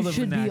be all you the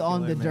should be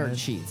on the vernacular, man. dirt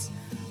sheets.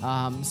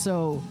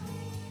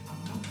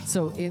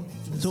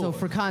 So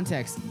for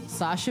context,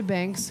 Sasha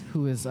Banks,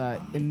 who is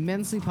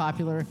immensely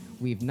popular,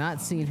 we've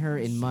not seen her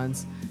in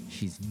months.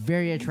 She's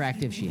very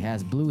attractive. She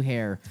has blue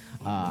hair.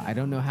 I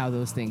don't know how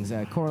those things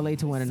correlate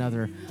to one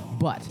another,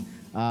 but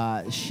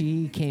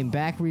she came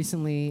back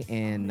recently,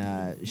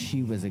 and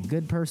she was a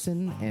good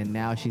person, and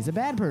now she's a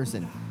bad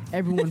person.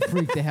 Everyone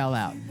freaked the hell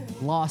out,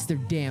 lost their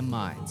damn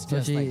minds.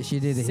 So Just she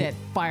did a set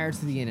fire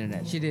to the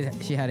internet.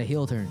 She had a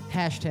heel turn.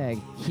 Hashtag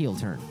heel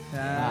turn.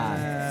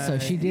 So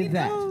she did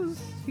that.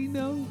 He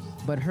knows.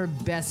 But her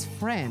best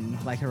friend,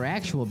 like her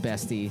actual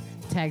bestie,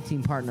 tag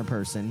team partner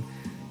person,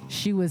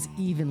 she was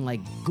even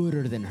like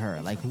gooder than her,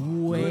 like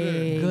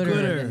way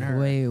gooder than her.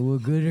 Way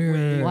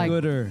gooder. like,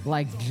 gooder.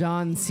 like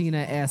John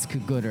Cena-esque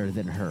gooder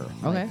than her.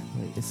 Okay.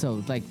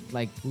 So let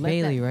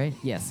Bailey, that- right?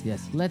 Yes.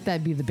 Yes. Let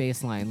that be the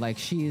baseline. Like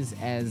she is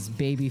as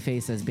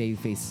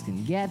babyface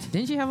can get.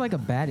 Didn't she have like a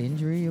bad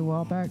injury a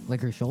while back, like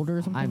her shoulder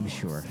or something? I'm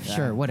sure.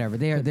 Sure, whatever.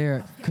 They're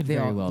Could they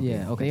very all, well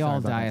yeah, be. Okay, they sorry all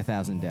about die that.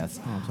 1,000 deaths.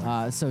 Oh, I'm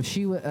sorry. So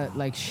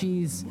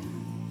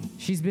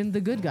she's been the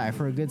good guy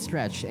for a good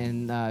stretch,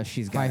 and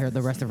she's got By her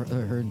the rest of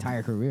her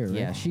entire career. Right?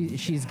 Yeah,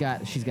 she's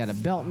got a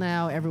belt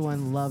now.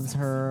 Everyone loves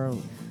her,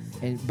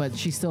 but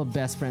she's still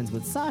best friends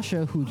with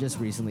Sasha, who just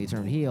recently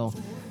turned heel,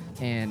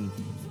 and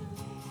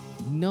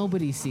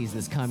nobody sees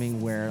this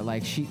coming. Where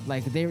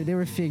they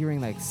were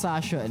figuring like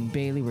Sasha and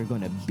Bailey were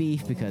going to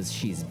beef because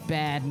she's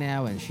bad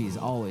now and she's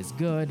always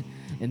good,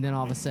 and then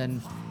all of a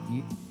sudden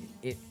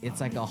it's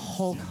like a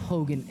Hulk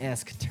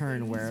Hogan-esque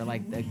turn where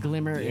like the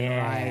glimmer in her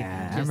eye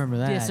Yeah, I just remember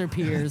that.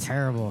 disappears.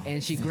 Terrible.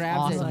 And she It's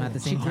grabs awesome it. at the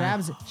She same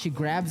time.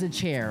 grabs a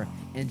chair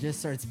and just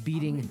starts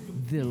beating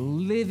the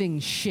living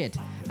shit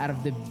out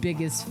of the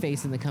biggest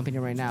face in the company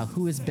right now,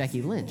 who is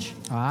Becky Lynch.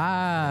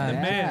 Ah, The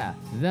man. Yeah,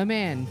 the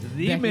man,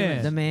 The Becky man.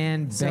 Lynch. the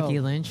man, So- Becky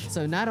Lynch.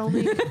 So not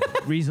only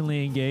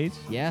Recently engaged.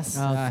 yes,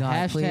 Oh, God,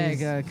 hashtag please,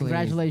 please.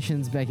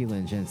 congratulations Becky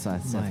Lynch and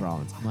Seth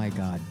Rollins. My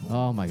God.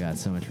 Oh my God,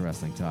 so much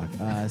wrestling talk.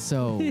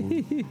 So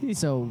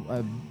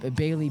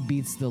Bailey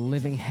beats the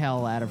living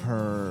hell out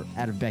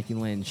of Becky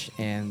Lynch,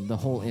 and the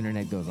whole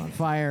internet goes on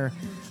fire.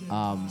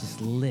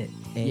 Just lit.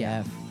 AF.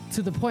 Yeah,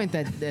 to the point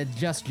that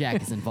Just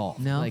Jack is involved.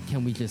 No. Like,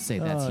 can we just say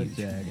that's huge?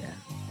 Jack.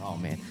 Yeah. Oh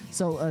man.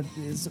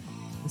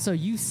 So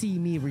you see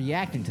me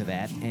reacting to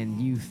that, and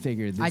you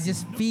figure this. I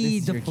just this feed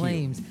is the your cue.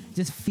 flames.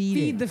 Just feed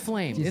Feed it. the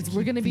flame. Just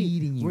We're keep gonna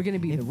feeding be you. we're gonna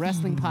be And the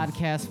wrestling feeding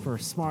podcast for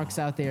smarks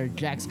out there.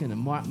 Jack's gonna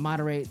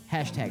moderate.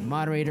 Hashtag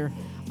moderator.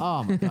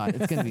 Oh my God,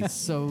 it's gonna be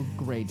so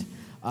great.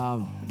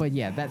 But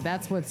yeah,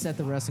 that's what set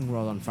the wrestling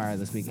world on fire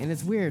this week, and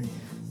it's weird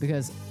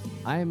because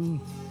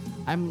I'm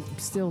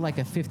still like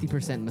a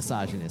 50%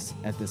 misogynist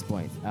at this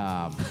point.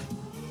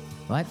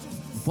 What?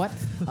 What?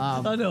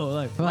 Oh no,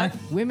 like What?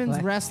 Women's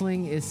What?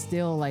 wrestling is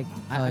still like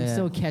Oh, I'm yeah.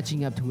 still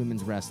catching up to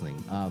women's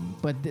wrestling.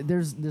 But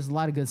there's a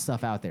lot of good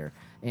stuff out there,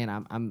 and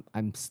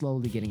I'm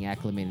slowly getting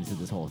acclimated to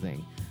this whole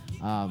thing.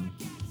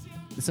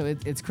 So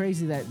it's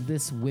crazy that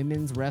this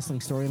women's wrestling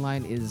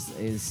storyline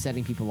is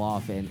setting people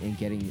off and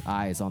getting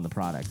eyes on the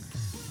product.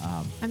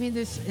 I mean,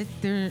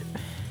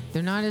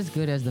 they're not as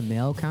good as the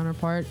male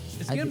counterpart.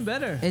 It's I getting thi-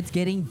 better. It's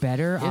getting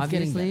better, It's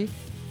getting obviously.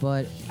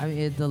 But I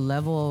mean, the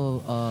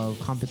level of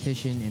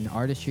competition and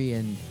artistry,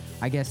 and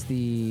I guess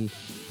the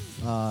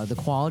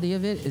quality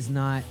of it is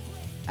not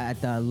at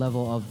the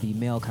level of the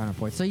male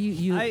counterpart. So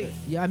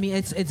I mean,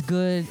 it's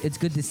good. It's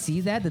good to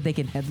see that they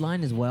can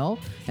headline as well,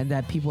 and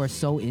that people are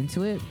so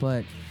into it.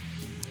 But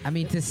I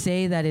mean, to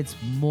say that it's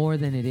more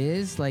than it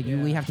is, like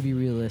Yeah. we have to be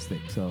realistic.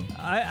 So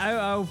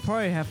I would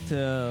probably have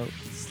to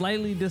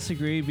slightly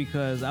disagree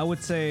because I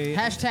would say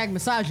Hashtag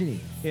misogyny.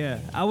 yeah,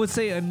 I would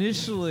say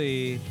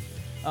initially,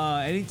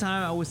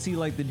 anytime I would see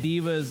like the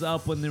divas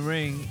up in the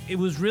ring, it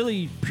was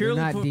really We're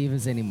purely not for,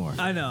 divas anymore.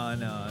 I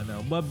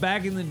know. But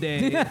back in the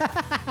day,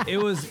 it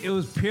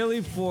was purely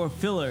for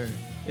filler.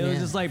 It was Yeah.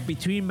 just like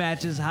between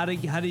matches. How do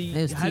It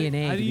was how,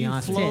 TNA, how to do be you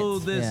honest. flow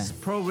Tits, this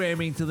yeah.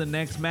 programming to the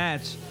next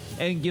match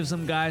and give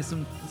some guys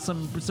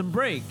some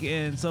break?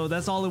 And so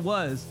that's all it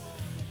was.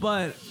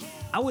 But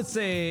I would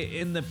say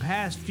in the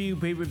past few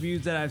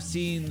pay-per-views that I've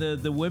seen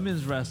the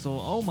women's wrestle,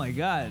 oh my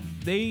God,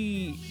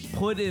 they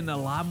put in a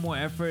lot more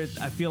effort,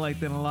 I feel like,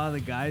 than a lot of the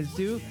guys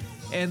do.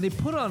 And they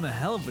put on a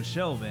hell of a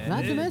show, man.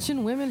 Not to It-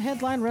 mention women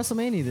headline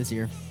WrestleMania this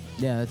year.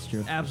 yeah, that's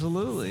true.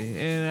 Absolutely.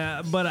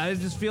 And but I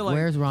just feel like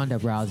Where's Ronda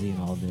Rousey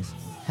in all of this?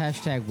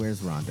 Hashtag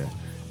where's Ronda?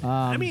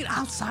 I mean,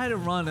 outside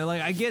of Ronda,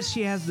 like I guess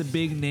she has the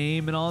big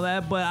name and all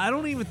that, but I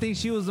don't even think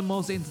she was the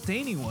most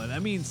entertaining one. I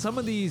mean, some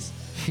of these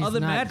She's other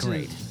not matches,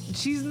 great.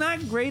 she's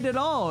not great at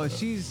all.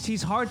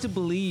 She's hard to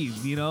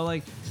believe, you know,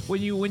 like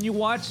when you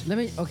watch. Let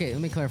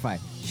me clarify.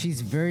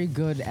 She's very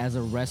good as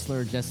a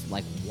wrestler, just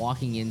like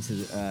walking into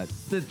The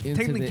into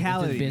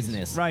technicalities, the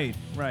business. right?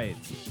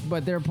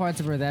 But there are parts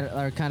of her that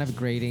are kind of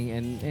grating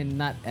and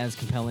not as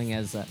compelling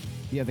as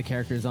the other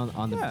characters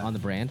on the Yeah. on the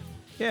brand.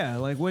 Yeah,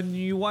 like when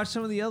you watch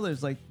some of the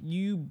others, like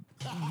you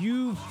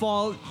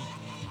fall,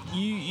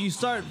 you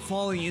start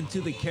falling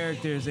into the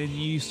characters and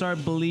you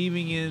start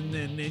believing in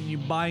and you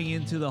buying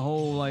into the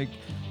whole like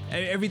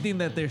everything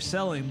that they're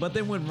selling. But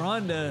then when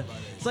Ronda,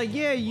 it's like,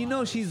 yeah, you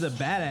know she's a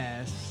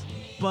badass,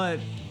 but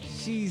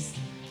she's,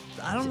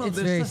 I don't know. It's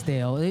there's very some-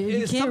 stale. You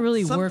it's can't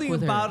really work something with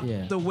her. about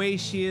Yeah. the way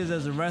she is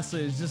as a wrestler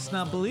is just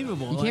not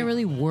believable. You Like, can't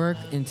really work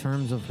in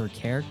terms of her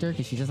character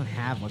because she doesn't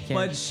have a character.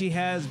 But she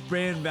has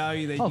brand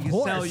value that Of you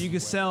can sell. course. You can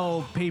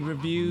sell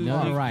pay-per-views.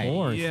 No, You- right. Of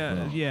course, Yeah,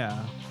 bro.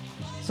 yeah.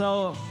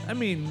 So I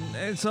mean,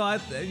 and so I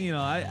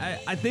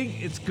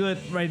think it's good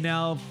right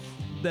now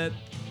that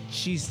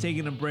she's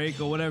taking a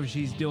break or whatever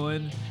she's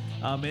doing.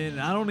 And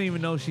I don't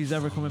even know if she's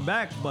ever coming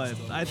back, but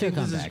I She'll think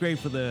come this is back. great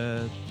for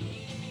the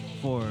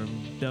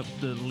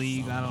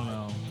league. I don't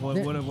know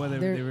whatever they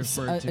There's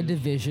refer to. a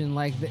division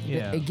like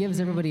Yeah. it gives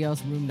everybody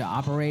else room to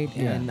operate,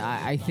 Yeah. and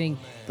I think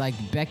like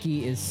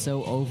Becky is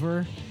so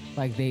over.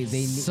 Like they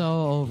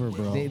so over,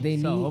 bro. they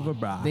So need over,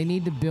 brah. they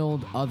need to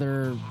build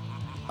other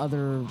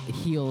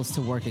heels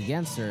to work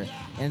against her,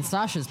 and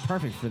Sasha's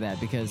perfect for that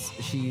because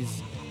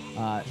she's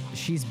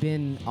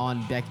been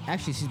on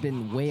she's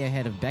been way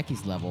ahead of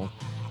Becky's level,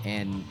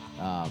 and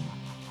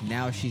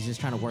now she's just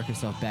trying to work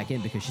herself back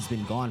in because she's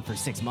been gone for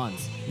 6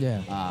 months.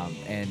 Yeah.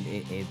 And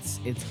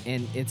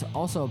it's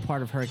also a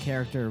part of her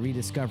character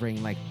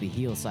rediscovering like the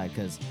heel side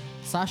because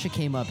Sasha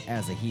came up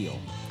as a heel.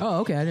 Oh,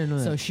 okay. I didn't know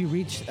that. So she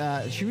reached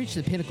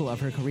the pinnacle of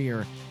her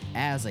career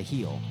as a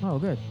heel. Oh,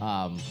 good.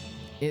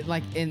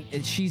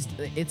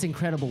 It's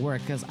incredible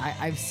work because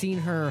I've seen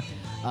her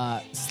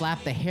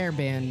slap the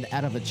hairband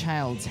out of a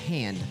child's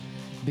hand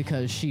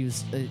because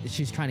she's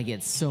trying to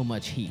get so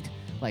much heat.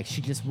 Like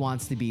she just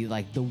wants to be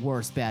like the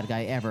worst bad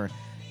guy ever,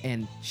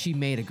 and she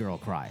made a girl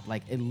cry,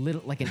 like an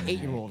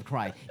 8-year-old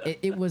cry.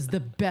 It was the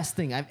best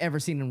thing I've ever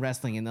seen in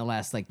wrestling in the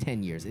last like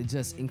 10 years. It's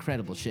just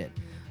incredible shit.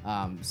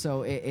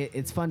 So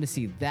it's fun to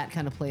see that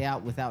kind of play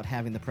out without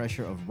having the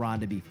pressure of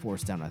Ronda be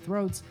forced down our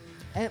throats.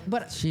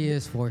 But She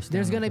is forced.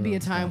 there's down gonna our be a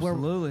throats. time where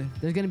Absolutely.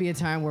 there's gonna be a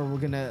time where we're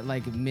gonna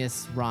like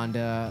miss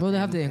Ronda. Well, they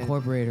have to and-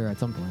 incorporate her at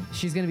some point.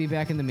 She's gonna be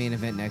back in the main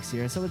event next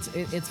year, so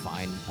it's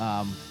fine.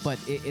 But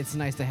it's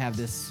nice to have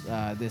this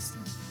this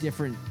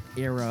different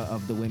era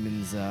of the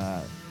women's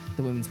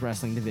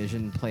wrestling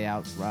division play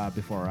out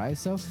before our eyes.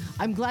 So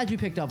I'm glad you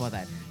picked up on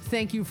that.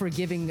 Thank you for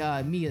giving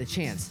me the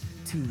chance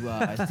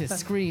to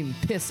scream,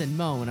 piss, and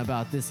moan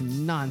about this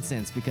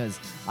nonsense because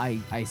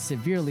I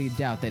severely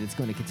doubt that it's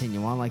going to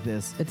continue on like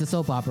this. It's a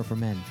soap opera for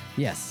men.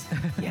 Yes,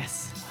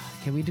 yes.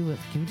 Can we do it?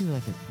 Can we do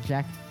like a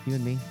Jack, you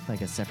and me,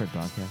 like a separate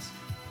broadcast?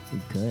 We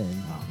could.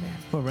 Oh man,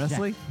 For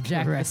wrestling?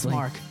 Jack the Wrestling.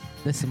 Smart.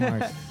 The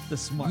smart. The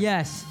smart.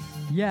 Yes.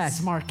 Yes.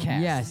 Smart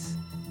cast. Yes.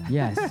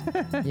 Yes.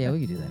 Yeah, we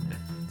could do that, man.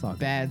 It's all good.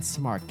 Bad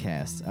smart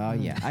cast. Oh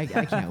yeah, I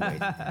can't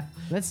wait.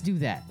 Let's do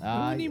that.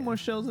 We need more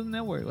shows on the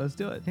network. Let's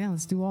do it. Yeah,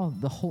 let's do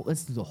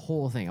let's do the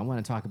whole thing. I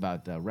want to talk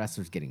about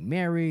wrestlers getting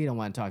married. I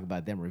want to talk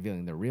about them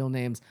revealing their real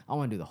names. I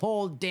want to do the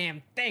whole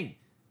damn thing.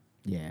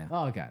 Yeah.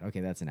 Oh god. Okay,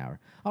 that's an hour.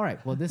 All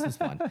right. Well, this was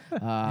fun.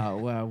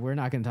 Well, we're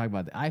not going to talk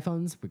about the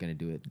iPhones. We're going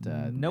to do it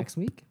Nope. next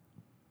week.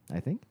 I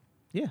think.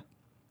 Yeah.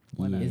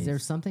 Why not? Is there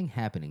something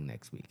happening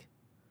next week?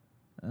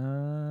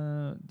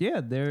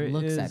 Yeah, there is.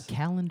 Looks at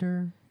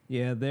calendar.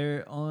 Yeah,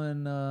 they're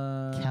on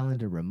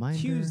Calendar reminder.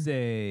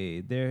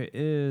 Tuesday. There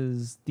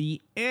is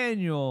the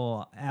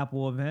annual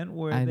Apple event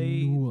where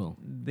Annual.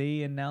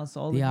 they announce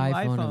all The the, new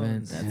iPhone iPhones.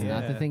 event. That's yeah.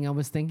 not the thing I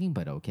was thinking,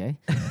 but okay.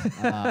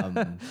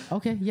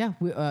 Okay, yeah.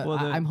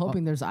 I'm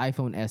hoping there's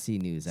iPhone SE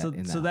news. So,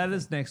 in so that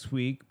is next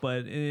week,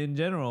 but in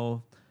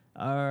general,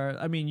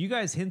 I mean, you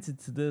guys hinted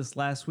to this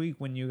last week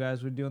when you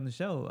guys were doing the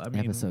show. I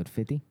mean, episode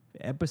 50.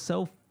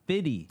 Episode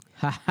 50.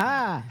 Ha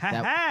ha! Ha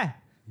That- ha!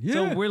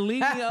 So we're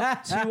leading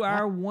up to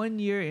our 1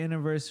 year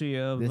anniversary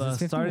of This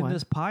is starting 51.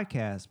 this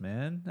podcast,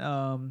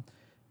 man.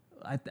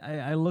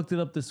 I looked it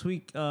up this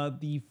week.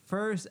 The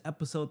first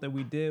episode that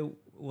we did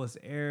was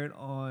aired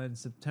on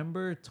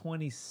September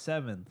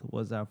 27th.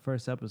 Was our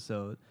first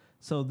episode.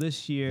 So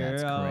this year,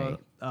 That's great.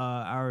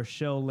 our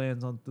show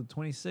lands on the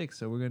 26th.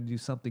 So we're gonna do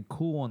something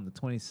cool on the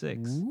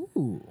 26th,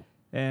 Ooh.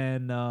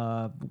 and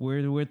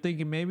we're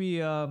thinking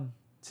maybe.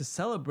 To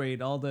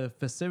celebrate all the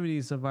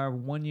festivities of our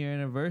 1 year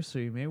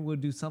anniversary, maybe we'll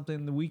do something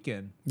in the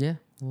weekend. Yeah.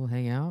 We'll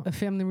hang out. A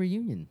family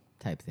reunion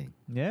type thing.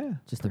 Yeah.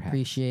 Just Perhaps.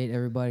 appreciate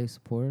everybody who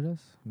supported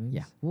us. Maybe.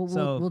 Yeah, we'll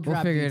So- we'll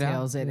drop figure it out.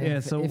 details. And Yeah,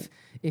 if, so-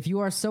 if you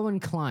are so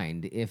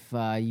inclined, if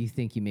you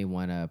think you may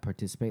want to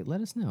participate, let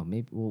us know.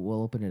 Maybe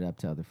we'll open it up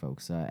to other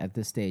folks. At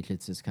this stage,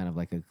 it's just kind of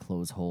like a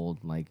close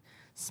hold, like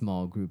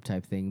small group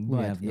type thing. We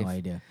But have no if-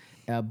 idea.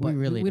 But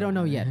really we don't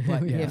know don't. yet.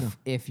 But We don't know.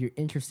 if you're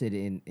interested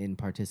in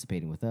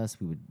participating with us,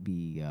 we would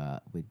be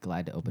we'd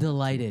glad to open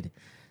Delighted.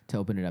 to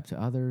open it up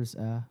to others.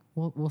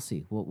 We'll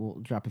see. We'll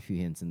drop a few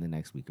hints in the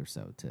next week or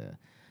so to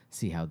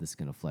see how this is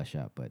gonna flesh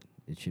out. But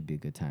it should be a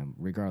good time,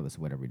 regardless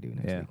of whatever we do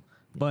next Yeah. week.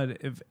 But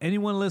if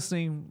anyone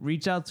listening,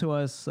 reach out to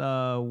us,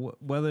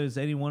 whether it's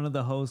any one of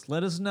the hosts,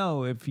 let us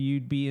know if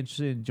you'd be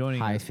interested in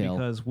joining Hi, us Phil.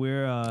 because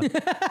we're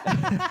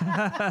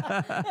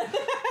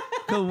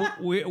 'cause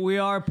we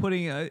are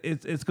putting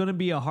it's going to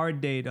be a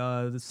hard date.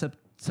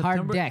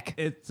 September, deck.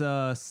 It's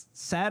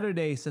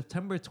Saturday,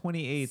 September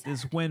 28th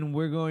is when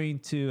we're going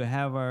to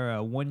have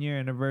our 1 year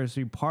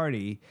anniversary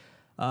party.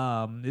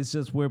 It's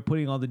just we're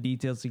putting all the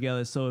details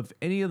together. So if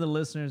any of the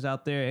listeners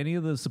out there, any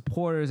of the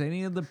supporters,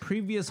 any of the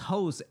previous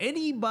hosts,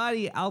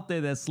 anybody out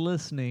there that's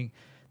listening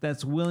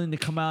that's willing to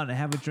come out and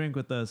have a drink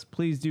with us,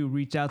 please do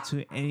reach out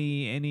to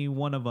any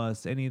one of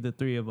us, any of the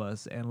three of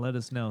us, and let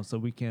us know so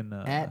we can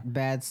At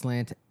Bad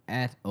Slant,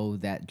 at Oh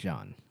That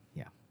John.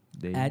 Yeah.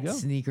 there you At go.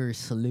 Sneaker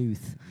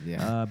Sleuth.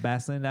 Yeah.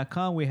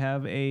 Bassland.com, we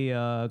have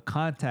a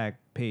contact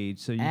page,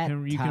 so you At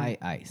can Thai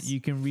Ice. you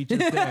can reach us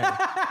there.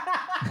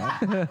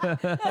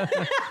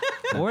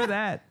 Or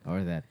that.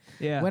 Or that.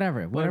 Yeah.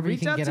 Whatever. But Whatever you reach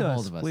can out get to a us,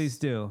 hold of us. please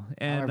do.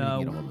 And However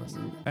you can get a hold of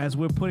us. as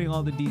we're putting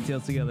all the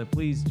details together,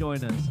 please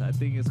join us. I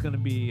think it's going to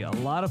be a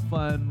lot of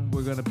fun.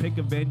 We're going to pick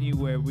a venue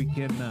where we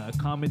can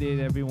accommodate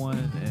everyone,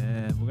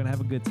 and we're going to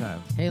have a good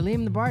time. Hey,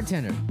 Liam the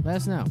bartender, let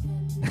us know.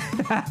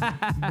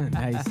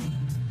 Nice.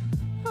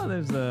 Oh,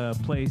 there's a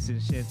place in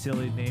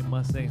Chantilly named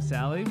Mustang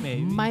Sally.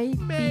 Maybe. Might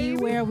Maybe.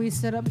 be where we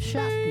set up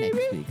shop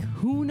next week.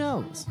 Who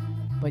knows?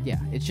 But yeah,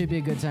 it should be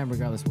a good time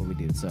regardless of what we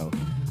do. So,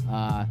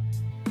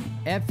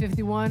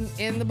 F51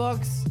 in the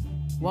books.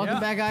 Welcome Yeah.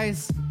 back,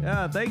 guys.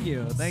 Yeah, thank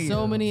you. Thank you.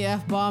 So many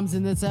F-bombs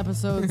in this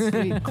episode.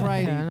 Sweet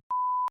Christ.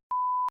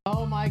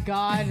 Oh my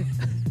God.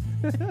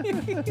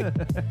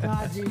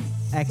 God, you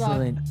suck.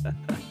 Excellent.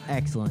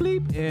 Excellent.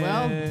 Bleep and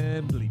Well-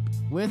 bleep.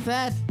 With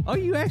that, Oh,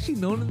 you actually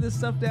noting this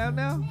stuff down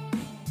now?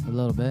 A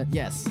little bit.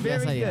 yes. Very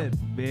yes, I am. good.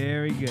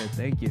 Very good.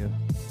 Thank you.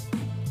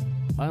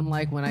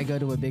 Unlike when I go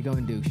to a Big O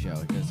and Duke show,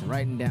 just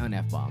writing down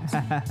F-bombs.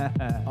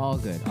 All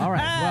good. All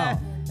right. Well,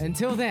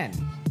 until then,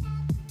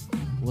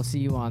 we'll see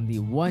you on the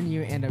 1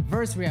 year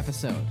anniversary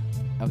episode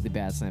of the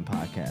Bad Slam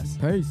podcast.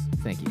 Peace.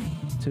 Thank you.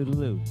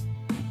 Toodaloo.